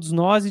maior do que todos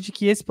nós e de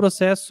que esse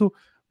processo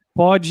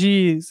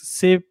pode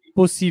ser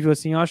possível,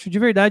 assim. Eu acho de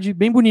verdade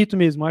bem bonito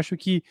mesmo. Eu acho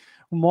que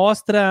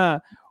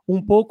mostra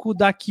um pouco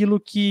daquilo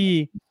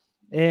que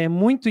é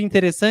muito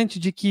interessante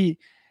de que,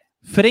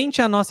 frente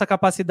à nossa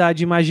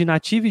capacidade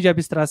imaginativa e de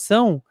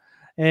abstração,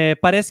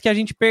 parece que a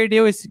gente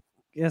perdeu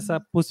essa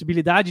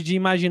possibilidade de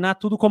imaginar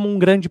tudo como um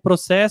grande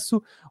processo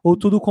ou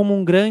tudo como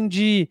um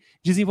grande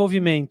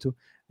desenvolvimento.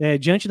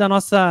 Diante da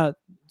nossa...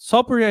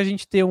 Só por a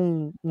gente ter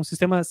um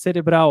sistema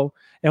cerebral,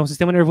 um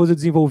sistema nervoso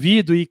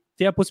desenvolvido e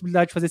ter a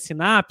possibilidade de fazer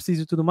sinapses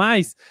e tudo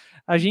mais,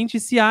 a gente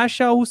se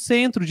acha o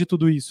centro de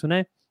tudo isso,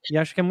 né? E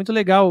acho que é muito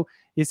legal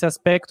esse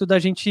aspecto da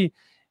gente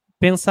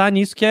pensar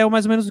nisso, que é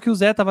mais ou menos o que o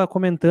Zé estava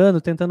comentando,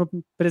 tentando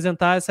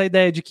apresentar essa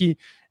ideia de que,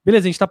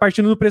 beleza, a gente está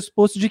partindo do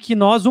pressuposto de que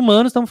nós,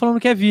 humanos, estamos falando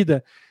que é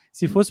vida.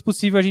 Se fosse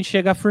possível a gente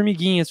chegar a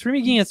formiguinhas.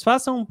 Formiguinhas,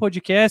 façam um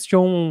podcast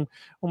ou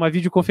uma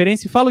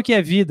videoconferência e fala o que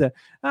é vida.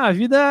 A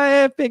vida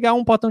é pegar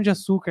um potão de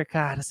açúcar.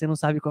 Cara, você não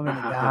sabe como é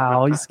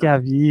legal, isso que é a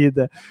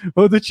vida.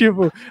 Ou do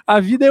tipo, a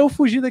vida é eu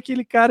fugir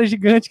daquele cara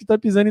gigante que tá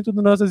pisando em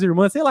tudo nossas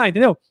irmãs. Sei lá,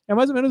 entendeu? É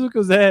mais ou menos o que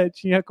o Zé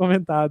tinha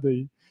comentado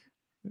aí.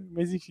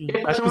 Mas enfim,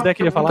 acho que o Zé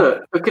queria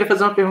falar. Eu queria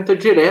fazer uma pergunta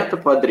direta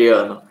pro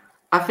Adriano.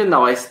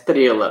 Afinal, a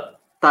estrela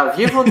tá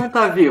viva ou não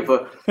tá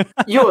viva?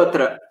 E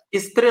outra,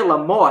 estrela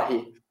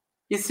morre?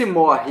 E se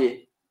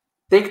morre,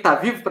 tem que estar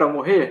vivo para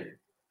morrer?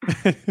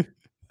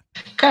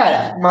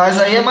 Cara, mas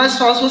aí é mais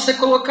fácil você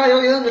colocar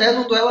eu e o André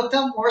no duelo até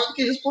a morte do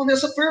que responder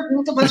essa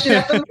pergunta mais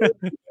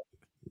diretamente.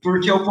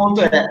 Porque o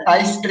ponto é, a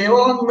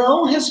estrela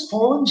não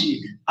responde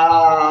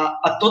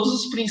a todos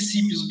os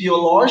princípios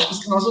biológicos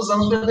que nós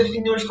usamos para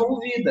definir hoje como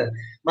vida.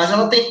 Mas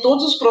ela tem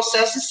todos os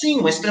processos, sim,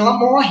 uma estrela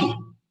morre.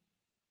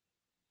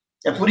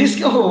 É por isso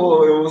que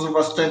eu uso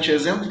bastante o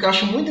exemplo, porque eu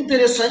acho muito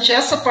interessante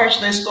essa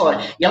parte da história.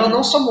 E ela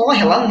não só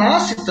morre, ela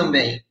nasce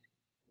também.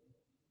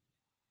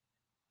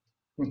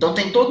 Então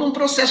tem todo um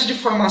processo de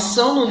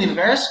formação no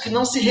universo que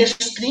não se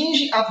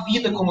restringe à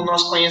vida como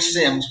nós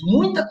conhecemos.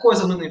 Muita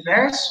coisa no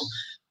universo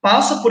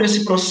passa por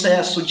esse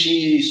processo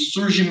de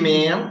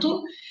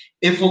surgimento,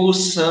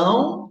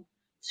 evolução,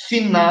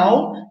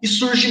 final e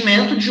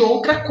surgimento de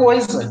outra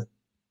coisa.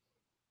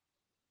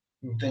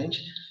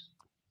 Entende?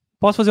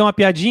 Posso fazer uma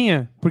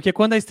piadinha? Porque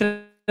quando a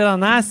estrela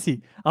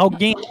nasce,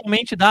 alguém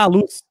realmente dá a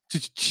luz.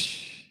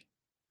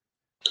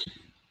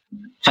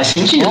 Faz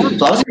sentido.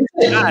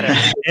 Cara,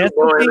 essa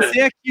eu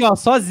pensei aqui, ó,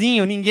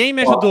 sozinho. Ninguém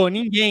me ajudou.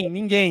 Ninguém.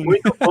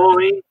 Muito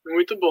bom, hein?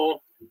 Muito bom.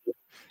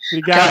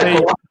 Obrigado, cara,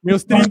 aí.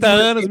 Meus 30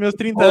 anos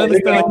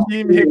estão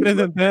aqui me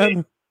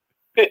representando.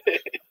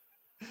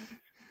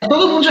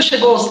 Todo mundo já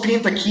chegou aos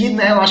 30 aqui,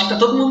 né? Eu acho que tá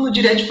todo mundo no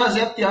direito de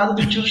fazer a piada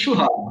do tio do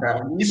churrasco,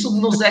 cara. Isso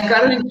nos é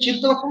garantido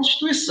pela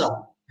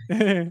Constituição.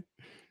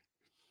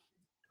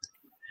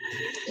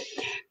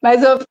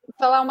 Mas eu vou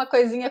falar uma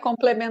coisinha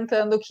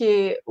complementando o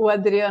que o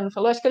Adriano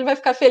falou, acho que ele vai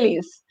ficar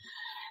feliz.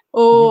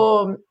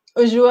 O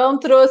João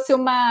trouxe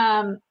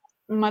uma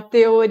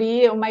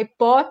teoria, uma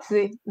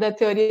hipótese da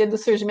teoria do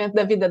surgimento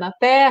da vida na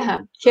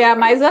Terra, que é a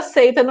mais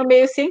aceita no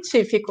meio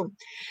científico.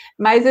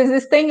 Mas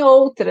existem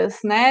outras,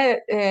 né?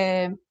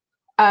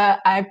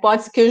 a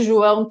hipótese que o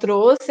João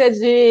trouxe é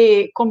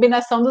de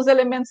combinação dos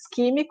elementos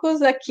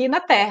químicos aqui na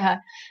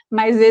Terra,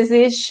 mas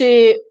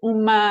existe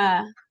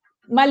uma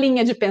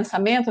linha de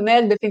pensamento,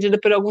 né, defendida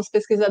por alguns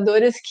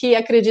pesquisadores, que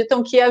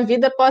acreditam que a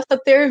vida possa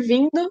ter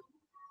vindo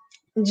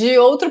de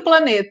outro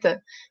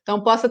planeta.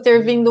 Então, possa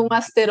ter vindo um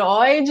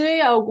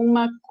asteroide,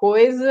 alguma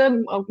coisa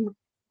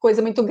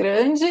muito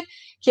grande,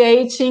 que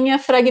aí tinha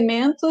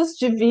fragmentos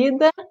de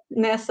vida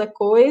nessa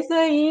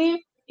coisa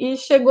e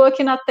chegou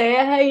aqui na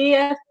Terra e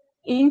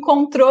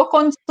encontrou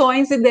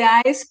condições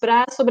ideais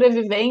para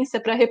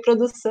sobrevivência, para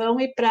reprodução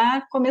e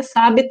para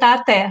começar a habitar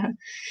a Terra.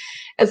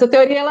 Essa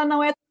teoria ela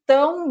não é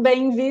tão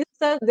bem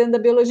vista dentro da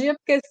biologia,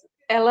 porque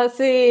ela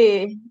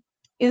se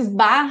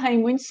esbarra em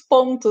muitos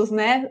pontos,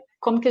 né?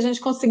 Como que a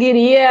gente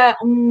conseguiria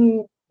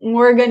um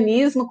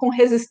organismo com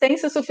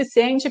resistência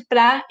suficiente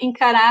para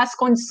encarar as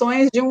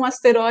condições de um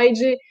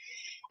asteroide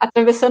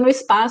atravessando o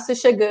espaço e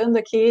chegando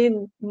aqui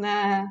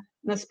na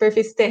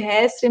superfície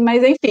terrestre,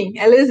 mas enfim,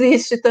 ela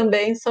existe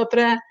também, só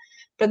para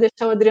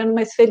deixar o Adriano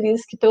mais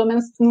feliz, que pelo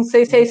menos, não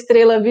sei se a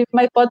estrela vive,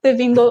 mas pode ter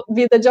vindo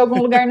vida de algum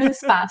lugar no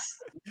espaço.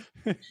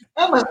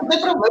 Mas não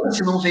tem problema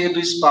se não veio do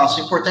espaço.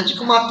 O importante é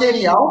que o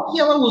material que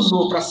ela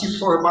usou para se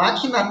formar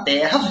aqui na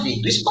Terra veio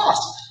do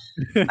espaço.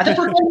 Até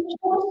porque a gente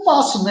está no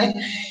espaço, né?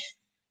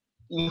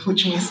 Em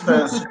última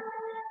instância.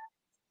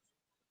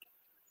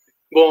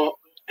 Bom,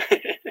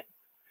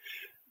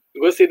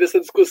 gostei dessa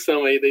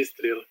discussão aí da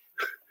estrela.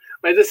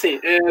 Mas assim,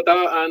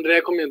 a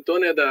Andrea comentou,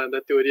 né,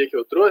 da teoria que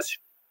eu trouxe,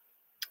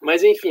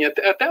 mas enfim,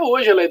 até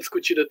hoje ela é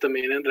discutida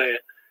também, né, Andrea?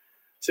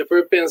 Se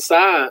for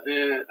pensar,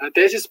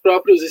 até esses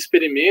próprios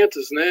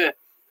experimentos, né,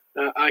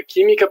 a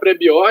química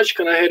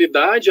pré-biótica, na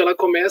realidade, ela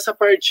começa a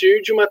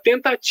partir de uma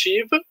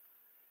tentativa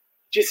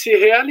de se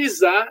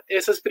realizar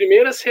essas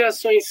primeiras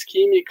reações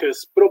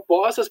químicas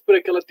propostas por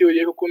aquela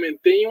teoria que eu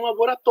comentei em um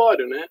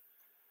laboratório, né?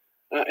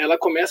 Ela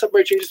começa a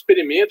partir de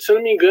experimentos, se eu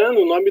não me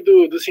engano, o nome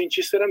do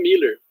cientista era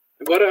Miller.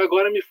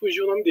 Agora me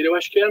fugiu o nome dele, eu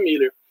acho que é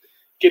Miller.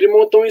 Que ele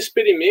montou um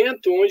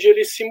experimento onde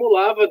ele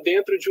simulava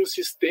dentro de um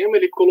sistema,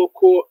 ele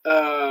colocou,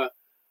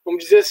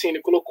 vamos dizer assim, ele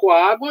colocou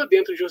água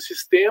dentro de um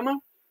sistema,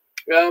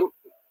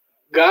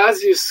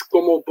 gases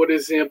como, por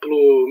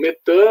exemplo,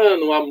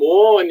 metano,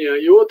 amônia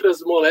e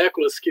outras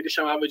moléculas que ele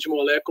chamava de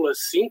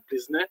moléculas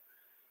simples, né?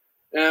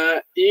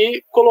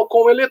 E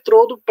colocou um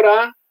eletrodo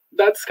para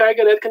dar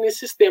descarga elétrica nesse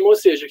sistema. Ou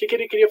seja, o que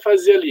ele queria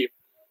fazer ali?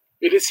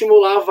 Ele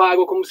simulava a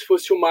água como se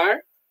fosse o mar,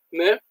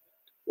 né?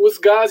 Os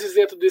gases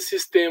dentro desse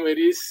sistema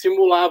ele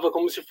simulava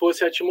como se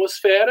fosse a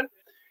atmosfera,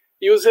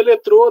 e os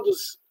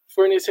eletrodos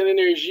fornecendo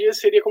energia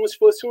seria como se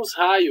fossem uns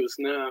raios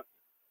na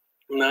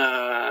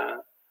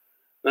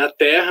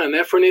Terra,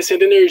 né,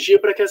 fornecendo energia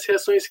para que as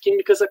reações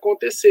químicas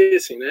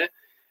acontecessem, né?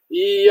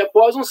 E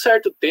após um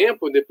certo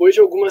tempo, depois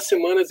de algumas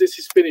semanas desse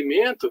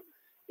experimento,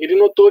 ele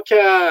notou que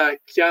a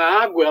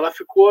água ela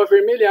ficou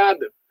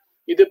avermelhada.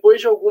 E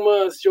depois de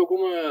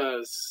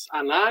algumas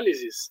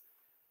análises,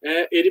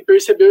 ele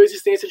percebeu a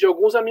existência de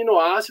alguns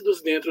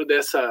aminoácidos dentro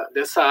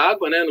dessa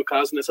água, né, no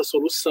caso, nessa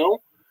solução,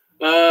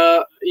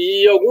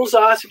 e alguns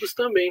ácidos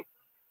também.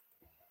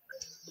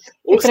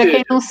 E para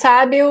quem não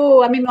sabe,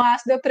 o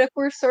aminoácido é o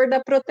precursor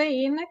da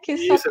proteína, que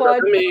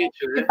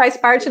que faz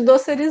parte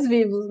dos seres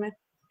vivos, né?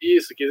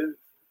 Isso, que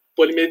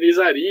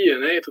polimerizaria,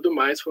 né, e tudo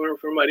mais,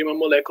 formaria uma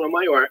molécula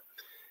maior.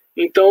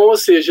 Então, ou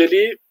seja,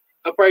 ele,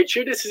 a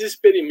partir desses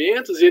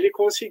experimentos, ele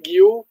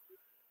conseguiu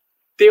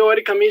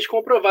teoricamente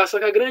comprovar. Só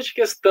que a grande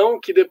questão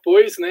que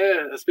depois,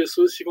 né, as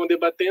pessoas ficam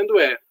debatendo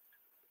é: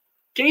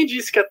 quem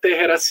disse que a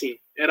Terra era assim?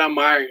 Era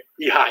mar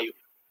e raio.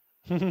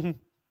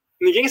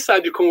 Ninguém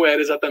sabe como era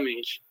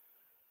exatamente,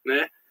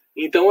 né?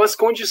 Então, as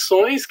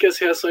condições que as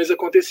reações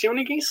aconteciam,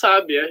 ninguém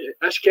sabe.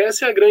 Acho que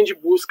essa é a grande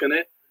busca,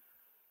 né?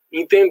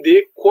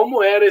 Entender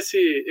como era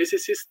esse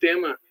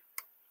sistema,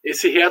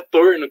 esse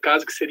reator, no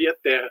caso, que seria a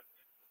Terra.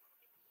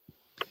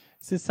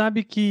 Você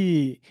sabe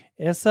que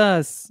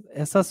essas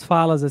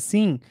falas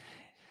assim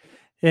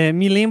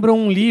me lembram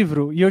um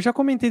livro, e eu já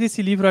comentei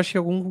desse livro, acho que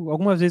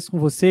algumas vezes com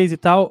vocês e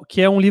tal,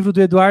 que é um livro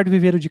do Eduardo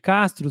Viveiro de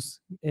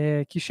Castros,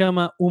 que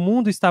chama O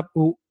Mundo Está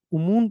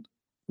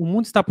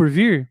por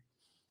Vir,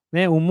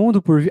 né? O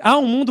Mundo por Vir. Há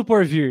um Mundo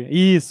por Vir.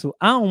 Isso,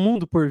 há um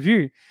Mundo por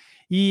Vir.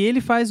 E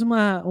ele faz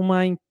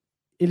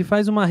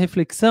uma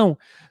reflexão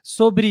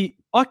sobre,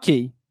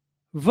 ok,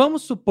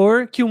 vamos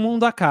supor que o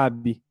mundo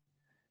acabe.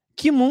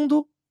 Que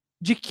mundo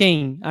de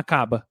quem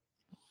acaba?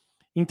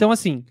 Então,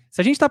 assim, se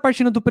a gente está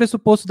partindo do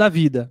pressuposto da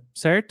vida,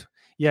 certo?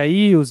 E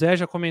aí o Zé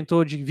já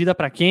comentou de vida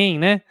para quem,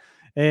 né?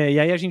 E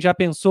aí a gente já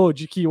pensou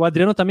de que o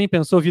Adriano também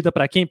pensou vida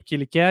para quem, porque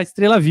ele quer a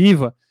estrela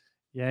viva.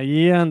 E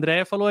aí a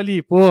Andrea falou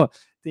ali, pô,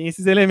 tem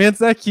esses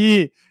elementos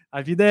aqui, a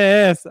vida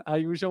é essa.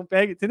 Aí o João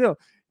pega, entendeu?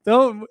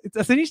 Então,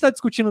 se a gente está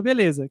discutindo,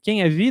 beleza,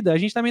 quem é vida, a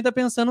gente também está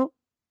pensando,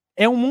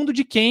 é um mundo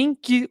de quem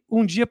que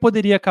um dia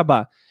poderia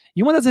acabar.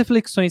 E uma das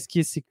reflexões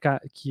que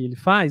ele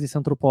faz, esse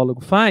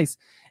antropólogo faz,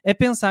 é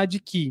pensar de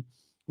que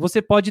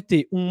você pode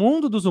ter um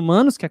mundo dos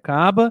humanos que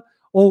acaba,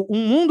 ou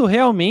um mundo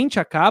realmente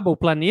acaba, o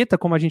planeta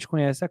como a gente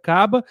conhece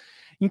acaba.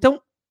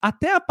 Então,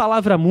 até a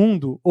palavra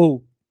mundo,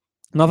 ou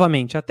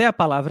novamente, até a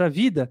palavra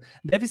vida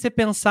deve ser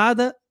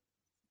pensada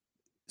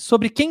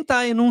sobre quem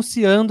está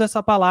enunciando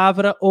essa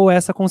palavra ou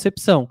essa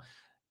concepção.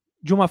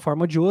 De uma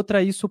forma ou de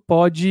outra, isso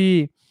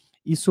pode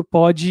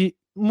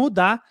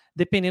mudar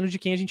dependendo de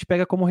quem a gente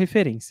pega como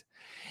referência.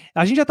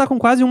 A gente já está com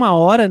quase 1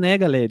 hora, né,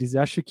 galera?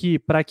 Eu acho que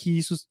para que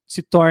isso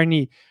se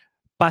torne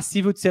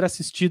passível de ser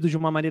assistido de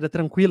uma maneira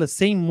tranquila,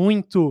 sem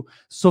muito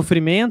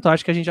sofrimento,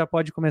 acho que a gente já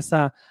pode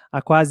começar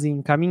a quase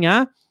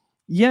encaminhar.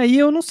 E aí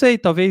eu não sei,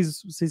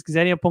 talvez vocês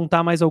quiserem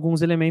apontar mais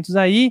alguns elementos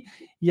aí,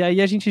 e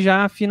aí a gente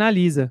já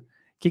finaliza.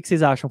 O que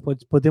vocês acham?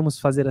 Podemos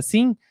fazer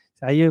assim?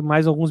 Aí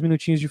mais alguns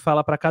minutinhos de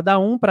fala para cada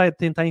um, para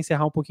tentar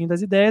encerrar um pouquinho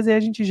das ideias, e aí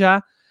a gente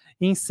já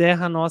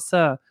encerra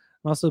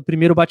nosso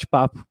primeiro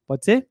bate-papo.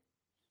 Pode ser?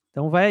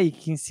 Então vai aí,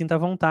 quem sinta à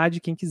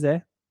vontade, quem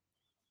quiser.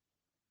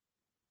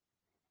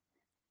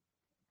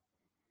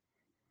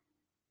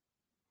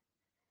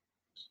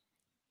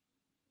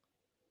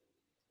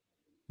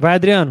 Vai,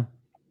 Adriano.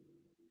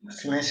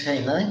 Silêncio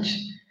reinante.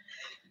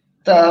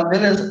 Tá,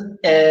 beleza.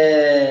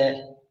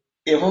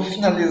 Eu vou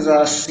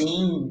finalizar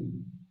assim,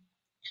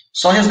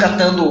 só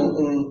resgatando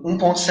um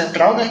ponto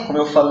central, né? Como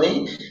eu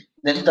falei,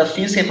 dentro da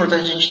física é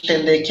importante a gente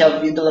entender que a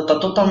vida está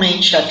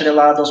totalmente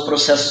atrelada aos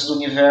processos do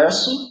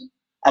universo,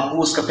 a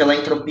busca pela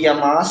entropia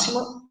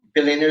máxima,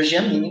 pela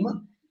energia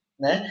mínima,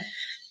 né?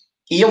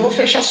 E eu vou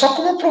fechar só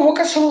com uma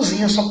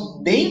provocaçãozinha, só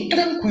bem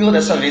tranquilo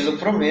dessa vez, eu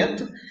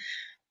prometo.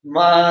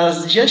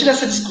 Mas, diante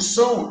dessa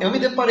discussão, eu me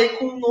deparei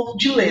com um novo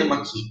dilema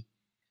aqui.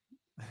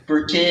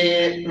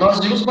 Porque nós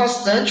vimos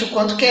bastante o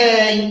quanto que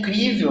é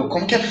incrível,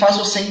 como que é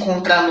fácil você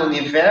encontrar no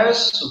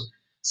universo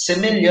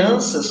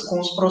semelhanças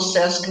com os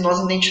processos que nós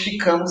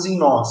identificamos em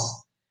nós.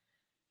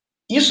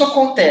 Isso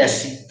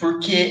acontece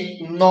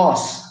porque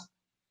nós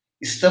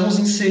estamos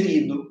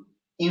inseridos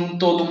em um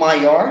todo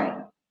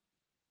maior,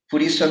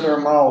 por isso é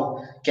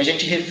normal que a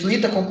gente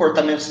reflita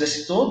comportamentos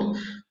desse todo,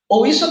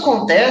 ou isso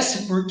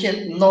acontece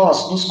porque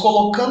nós, nos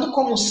colocando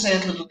como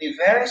centro do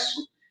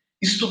universo,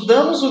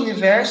 estudamos o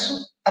universo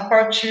a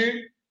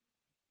partir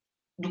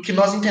do que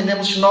nós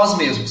entendemos de nós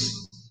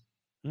mesmos.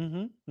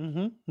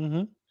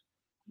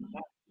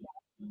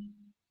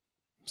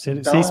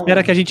 Você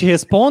espera que a gente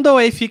responda ou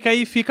aí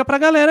fica pra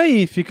galera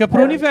aí, fica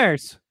pro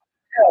universo?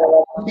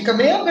 Fica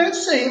meio aberto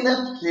isso aí, né?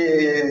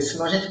 Porque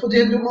senão a gente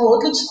poderia abrir uma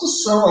outra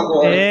discussão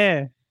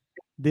agora.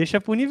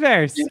 Deixa pro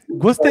universo.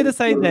 Gostei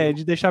dessa ideia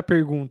de deixar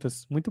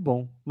perguntas. Muito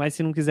bom. Mas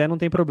se não quiser, não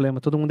tem problema.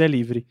 Todo mundo é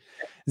livre.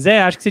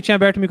 Zé, acho que você tinha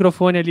aberto o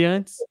microfone ali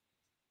antes.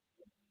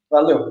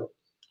 Valeu.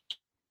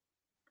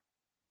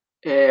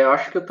 Eu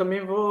acho que eu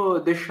também vou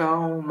deixar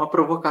uma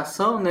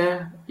provocação,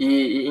 né?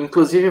 E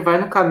inclusive vai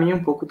no caminho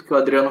um pouco do que o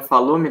Adriano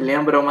falou. Me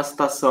lembra uma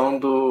citação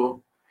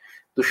do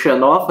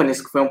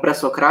Xenófanes, que foi um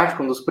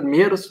pré-socrático, um dos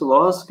primeiros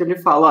filósofos, que ele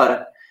fala,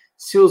 olha,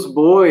 se os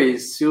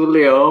bois, se o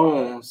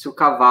leão, se o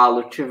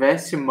cavalo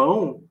tivesse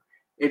mão,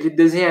 ele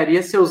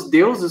desenharia seus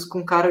deuses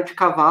com cara de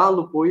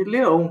cavalo, boi e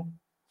leão.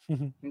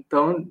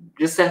 Então,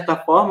 de certa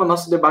forma,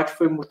 nosso debate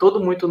foi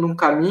todo muito num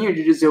caminho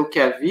de dizer o que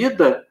é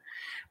vida,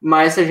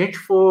 mas se a gente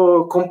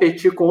for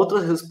competir com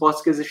outras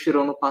respostas que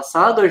existiram no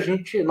passado,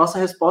 nossa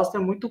resposta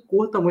é muito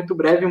curta, muito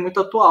breve e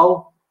muito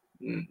atual.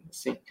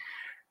 Assim,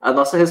 a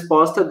nossa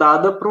resposta é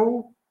dada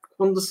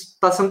quando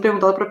está sendo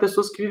perguntado para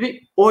pessoas que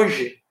vivem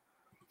hoje.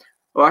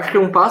 Eu acho que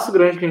um passo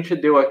grande que a gente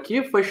deu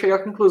aqui foi chegar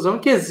à conclusão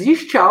que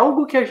existe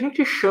algo que a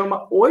gente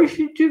chama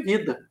hoje de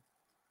vida.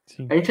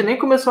 Sim. A gente nem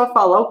começou a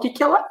falar o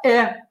que ela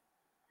é.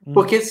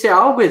 Porque se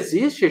algo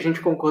existe, a gente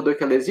concordou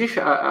que ela existe,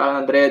 a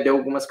Andréa deu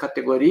algumas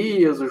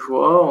categorias, o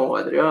João, o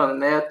Adriano, o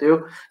Neto,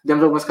 eu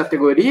demos algumas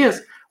categorias,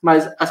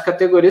 mas as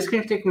categorias que a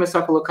gente tem que começar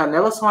a colocar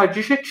nela são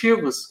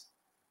adjetivos.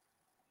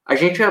 A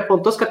gente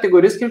apontou as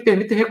categorias que me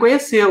permitem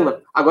reconhecê-la.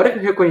 Agora que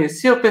eu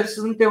reconheci, eu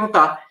preciso me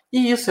perguntar,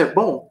 e isso é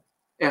bom?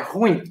 É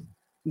ruim?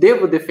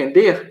 Devo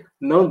defender?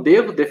 Não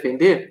devo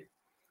defender?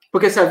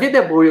 Porque se a vida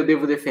é boa e eu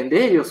devo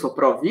defender, e eu sou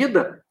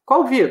pró-vida,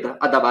 qual vida?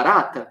 A da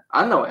barata?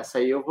 Ah, não, essa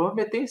aí eu vou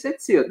meter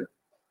inseticida.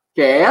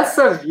 Que é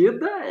essa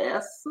vida,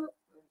 essa...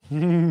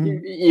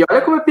 E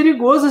olha como é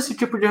perigoso esse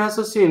tipo de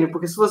raciocínio,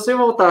 porque se você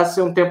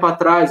voltasse um tempo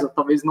atrás, ou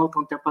talvez não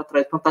tão tempo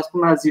atrás, perguntasse para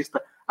um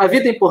nazista, a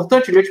vida é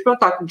importante? Ele ia te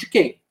perguntar, de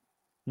quem?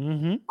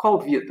 Qual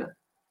vida?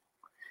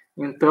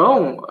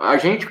 Então, a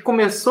gente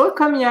começou a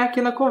caminhar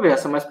aqui na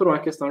conversa, mas por uma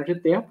questão de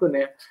tempo,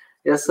 né?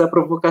 Essa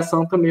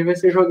provocação também vai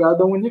ser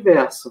jogada ao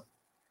universo.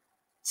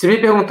 Se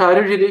me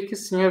perguntarem, eu diria que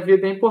sim, a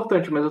vida é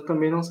importante, mas eu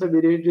também não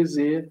saberia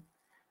dizer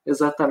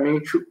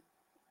exatamente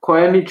qual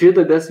é a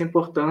medida dessa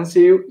importância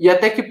e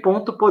até que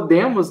ponto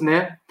podemos,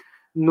 né,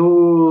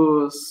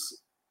 nos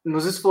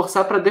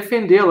esforçar para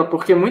defendê-la,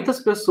 porque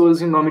muitas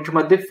pessoas, em nome de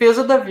uma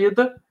defesa da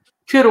vida,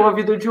 tirou a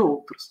vida de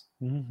outros.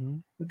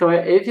 Então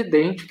é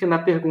evidente que na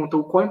pergunta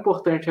o quão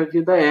importante a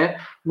vida é,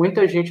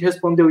 muita gente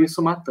respondeu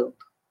isso matando.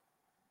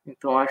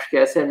 Então acho que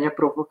essa é a minha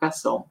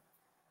provocação.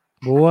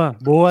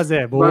 Boa,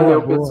 Zé.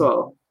 Valeu,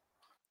 pessoal.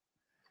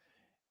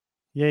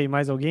 E aí,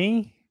 mais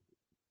alguém?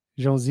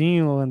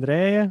 Joãozinho ou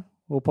Andréia?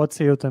 Ou pode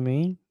ser eu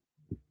também?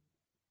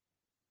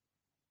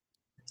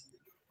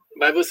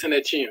 Vai você,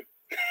 Netinho.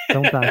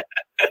 Então tá.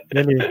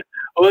 Beleza.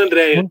 Ou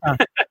Andréia.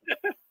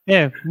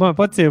 Bom,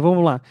 pode ser,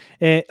 vamos lá.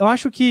 Eu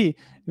acho que,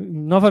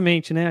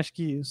 novamente, né, acho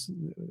que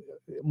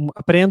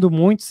aprendo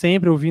muito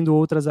sempre ouvindo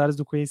outras áreas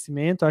do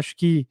conhecimento, acho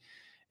que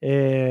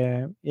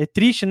é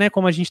triste, né,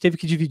 como a gente teve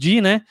que dividir,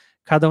 né,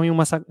 cada um em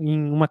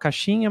uma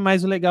caixinha,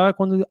 mas o legal é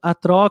quando a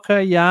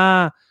troca e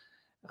há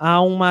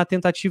uma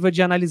tentativa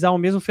de analisar o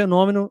mesmo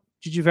fenômeno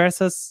de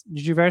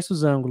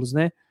diversos ângulos,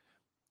 né.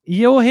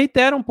 E eu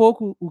reitero um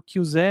pouco o que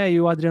o Zé e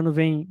o Adriano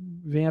vem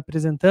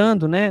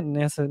apresentando, né,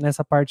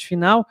 nessa parte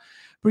final,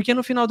 porque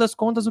no final das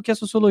contas o que a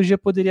sociologia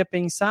poderia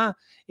pensar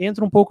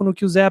entra um pouco no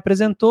que o Zé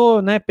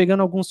apresentou, né, pegando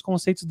alguns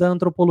conceitos da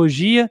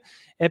antropologia,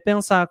 é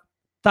pensar,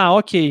 tá,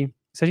 ok,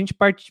 se a gente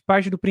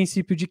parte do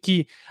princípio de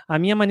que a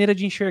minha maneira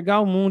de enxergar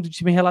o mundo,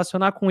 de me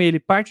relacionar com ele,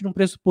 parte de um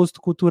pressuposto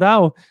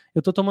cultural, eu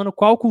estou tomando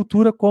qual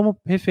cultura como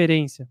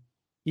referência?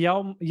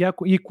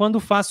 E quando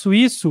faço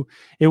isso,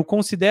 eu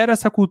considero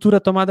essa cultura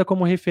tomada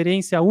como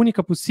referência a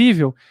única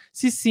possível?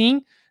 Se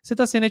sim, você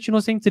está sendo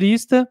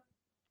etnocentrista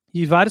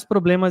e vários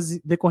problemas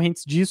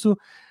decorrentes disso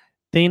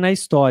tem na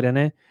história,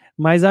 né?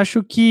 Mas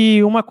acho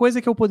que uma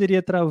coisa que eu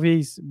poderia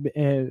talvez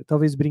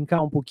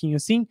brincar um pouquinho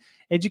assim,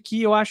 é de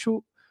que eu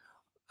acho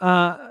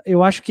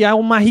que há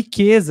uma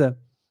riqueza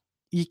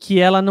e que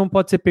ela não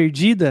pode ser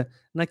perdida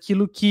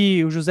naquilo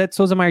que o José de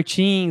Souza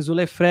Martins, o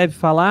Lefebvre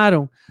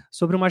falaram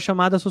sobre uma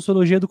chamada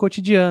sociologia do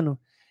cotidiano,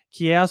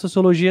 que é a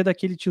sociologia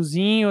daquele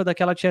tiozinho ou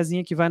daquela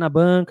tiazinha que vai na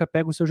banca,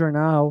 pega o seu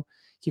jornal,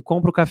 que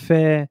compra o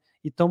café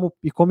e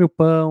come o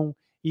pão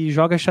e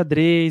joga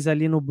xadrez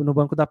ali no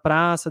banco da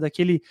praça,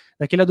 daquele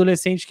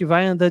adolescente que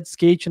vai andar de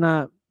skate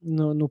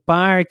no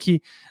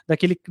parque,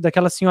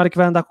 daquela senhora que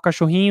vai andar com o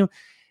cachorrinho.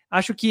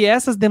 Acho que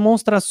essas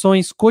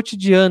demonstrações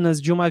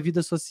cotidianas de uma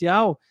vida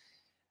social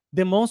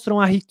demonstram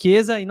a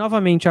riqueza e,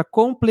 novamente, a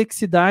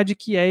complexidade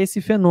que é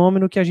esse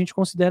fenômeno que a gente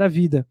considera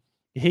vida.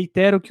 E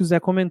reitero o que o Zé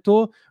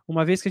comentou,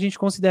 uma vez que a gente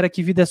considera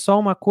que vida é só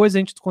uma coisa,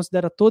 a gente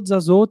considera todas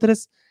as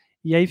outras,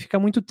 e aí fica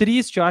muito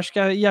triste. Eu acho que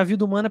a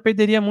vida humana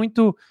perderia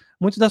muito,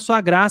 muito da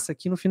sua graça,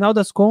 que no final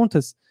das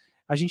contas,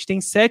 a gente tem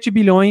 7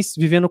 bilhões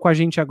vivendo com a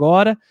gente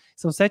agora,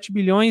 são 7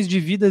 bilhões de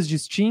vidas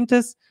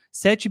distintas,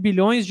 7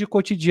 bilhões de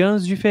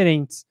cotidianos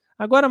diferentes.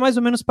 Agora mais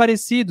ou menos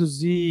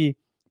parecidos, e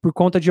por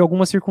conta de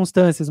algumas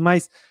circunstâncias,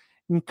 mas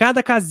em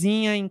cada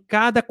casinha, em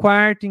cada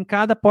quarto, em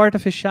cada porta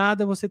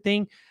fechada, você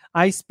tem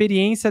a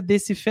experiência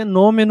desse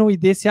fenômeno e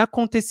desse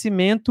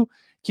acontecimento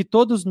que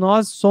todos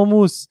nós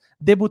somos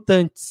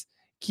debutantes,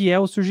 que é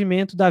o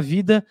surgimento da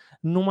vida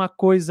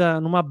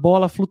numa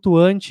bola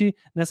flutuante,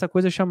 nessa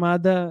coisa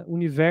chamada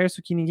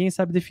universo, que ninguém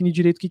sabe definir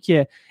direito o que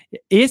é.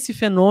 Esse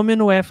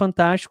fenômeno é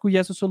fantástico e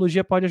a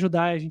sociologia pode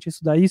ajudar a gente a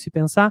estudar isso e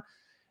pensar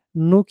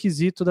no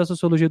quesito da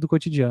sociologia do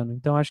cotidiano.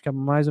 Então, acho que é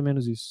mais ou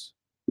menos isso.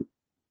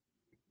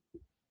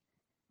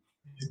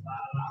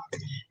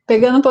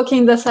 Pegando um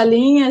pouquinho dessa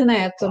linha,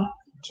 Neto,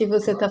 que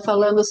você está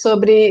falando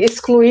sobre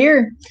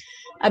excluir,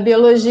 a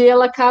biologia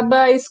ela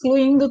acaba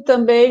excluindo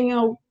também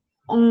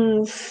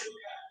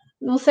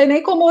não sei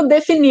nem como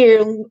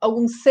definir,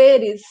 alguns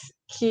seres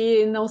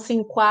que não se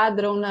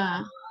enquadram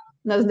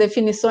nas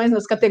definições,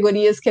 nas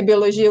categorias que a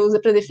biologia usa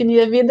para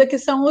definir a vida, que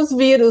são os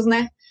vírus,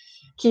 né?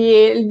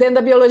 Que dentro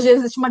da biologia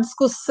existe uma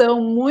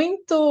discussão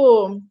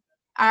muito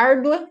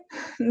árdua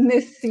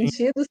nesse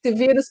sentido, se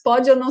vírus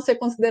pode ou não ser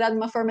considerado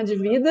uma forma de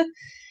vida.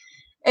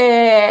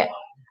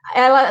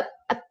 Ela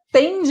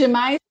tende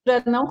mais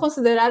para não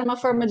considerar uma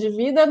forma de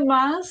vida,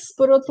 mas,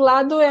 por outro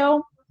lado, é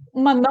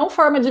uma não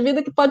forma de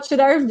vida que pode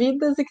tirar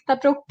vidas e que está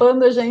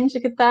preocupando a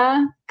gente, que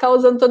está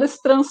causando todo esse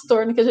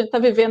transtorno que a gente está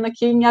vivendo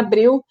aqui em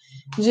abril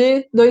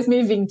de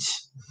 2020.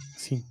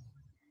 Sim.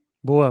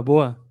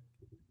 Boa.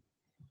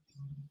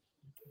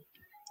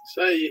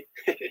 Isso aí.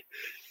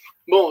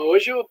 Bom,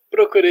 hoje eu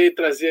procurei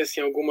trazer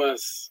assim,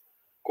 algumas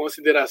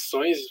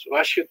considerações. Eu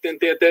acho que eu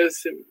tentei até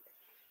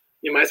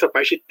ir mais para a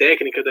parte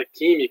técnica da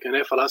química,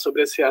 né? Falar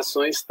sobre as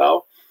reações e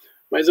tal.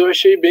 Mas eu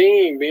achei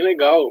bem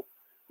legal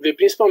ver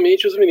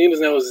principalmente os meninos,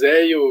 né? O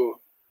Zé e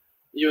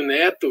o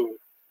Neto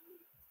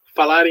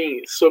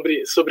falarem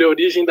sobre a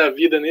origem da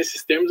vida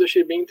nesses termos. Eu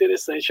achei bem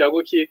interessante.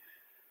 Algo que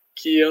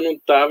eu não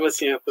estava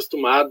assim,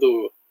 acostumado.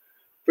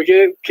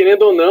 Porque,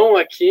 querendo ou não,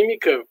 a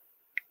química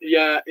e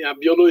a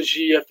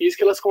biologia e a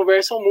física, elas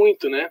conversam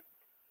muito, né?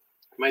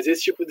 Mas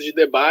esse tipo de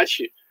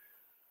debate,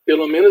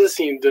 pelo menos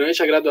assim,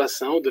 durante a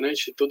graduação,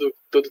 durante todo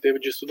o tempo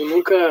de estudo,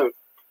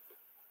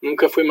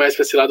 nunca fui mais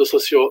para esse lado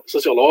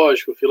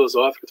sociológico,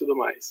 filosófico e tudo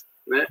mais,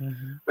 né?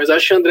 Uhum. Mas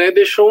acho que o André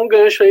deixou um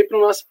gancho aí para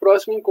o nosso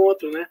próximo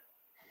encontro, né?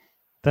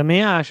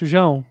 Também acho,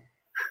 João.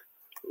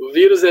 O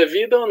vírus é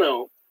vida ou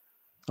não?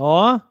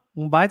 Ó,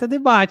 um baita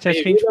debate.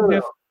 Acho que a gente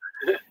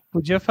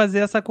podia fazer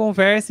essa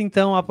conversa,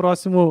 então,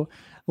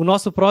 o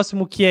nosso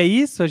próximo Que é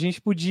Isso, a gente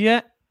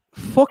podia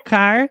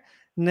focar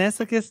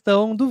nessa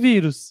questão do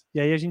vírus. E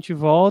aí a gente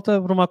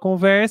volta para uma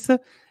conversa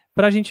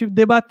para a gente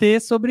debater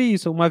sobre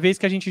isso. Uma vez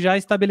que a gente já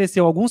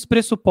estabeleceu alguns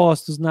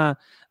pressupostos na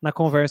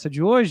conversa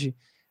de hoje,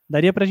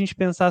 daria para a gente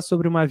pensar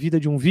sobre uma vida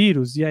de um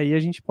vírus, e aí a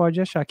gente pode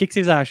achar. O que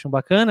vocês acham?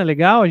 Bacana?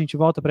 Legal? A gente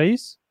volta para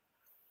isso?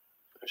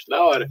 Acho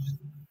da hora.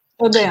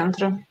 Tô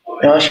dentro.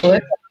 Eu acho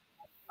legal.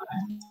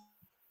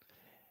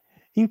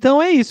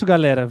 Então é isso,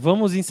 galera.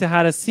 Vamos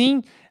encerrar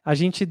assim. A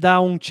gente dá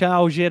um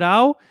tchau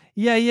geral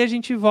e aí a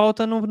gente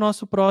volta no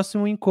nosso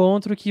próximo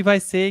encontro, que vai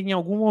ser em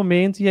algum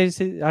momento e aí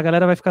a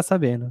galera vai ficar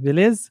sabendo,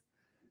 beleza?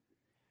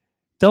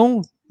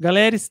 Então,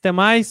 galera, até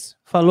mais.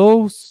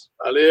 Falou.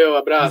 Valeu,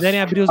 abraço. Se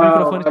quiserem abrir os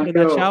microfones para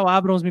dar tchau,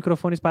 abram os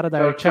microfones para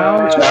dar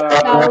tchau.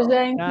 Tchau,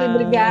 gente.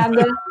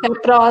 Obrigada. Até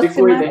a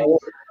próxima.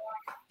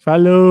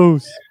 Falou. Falou.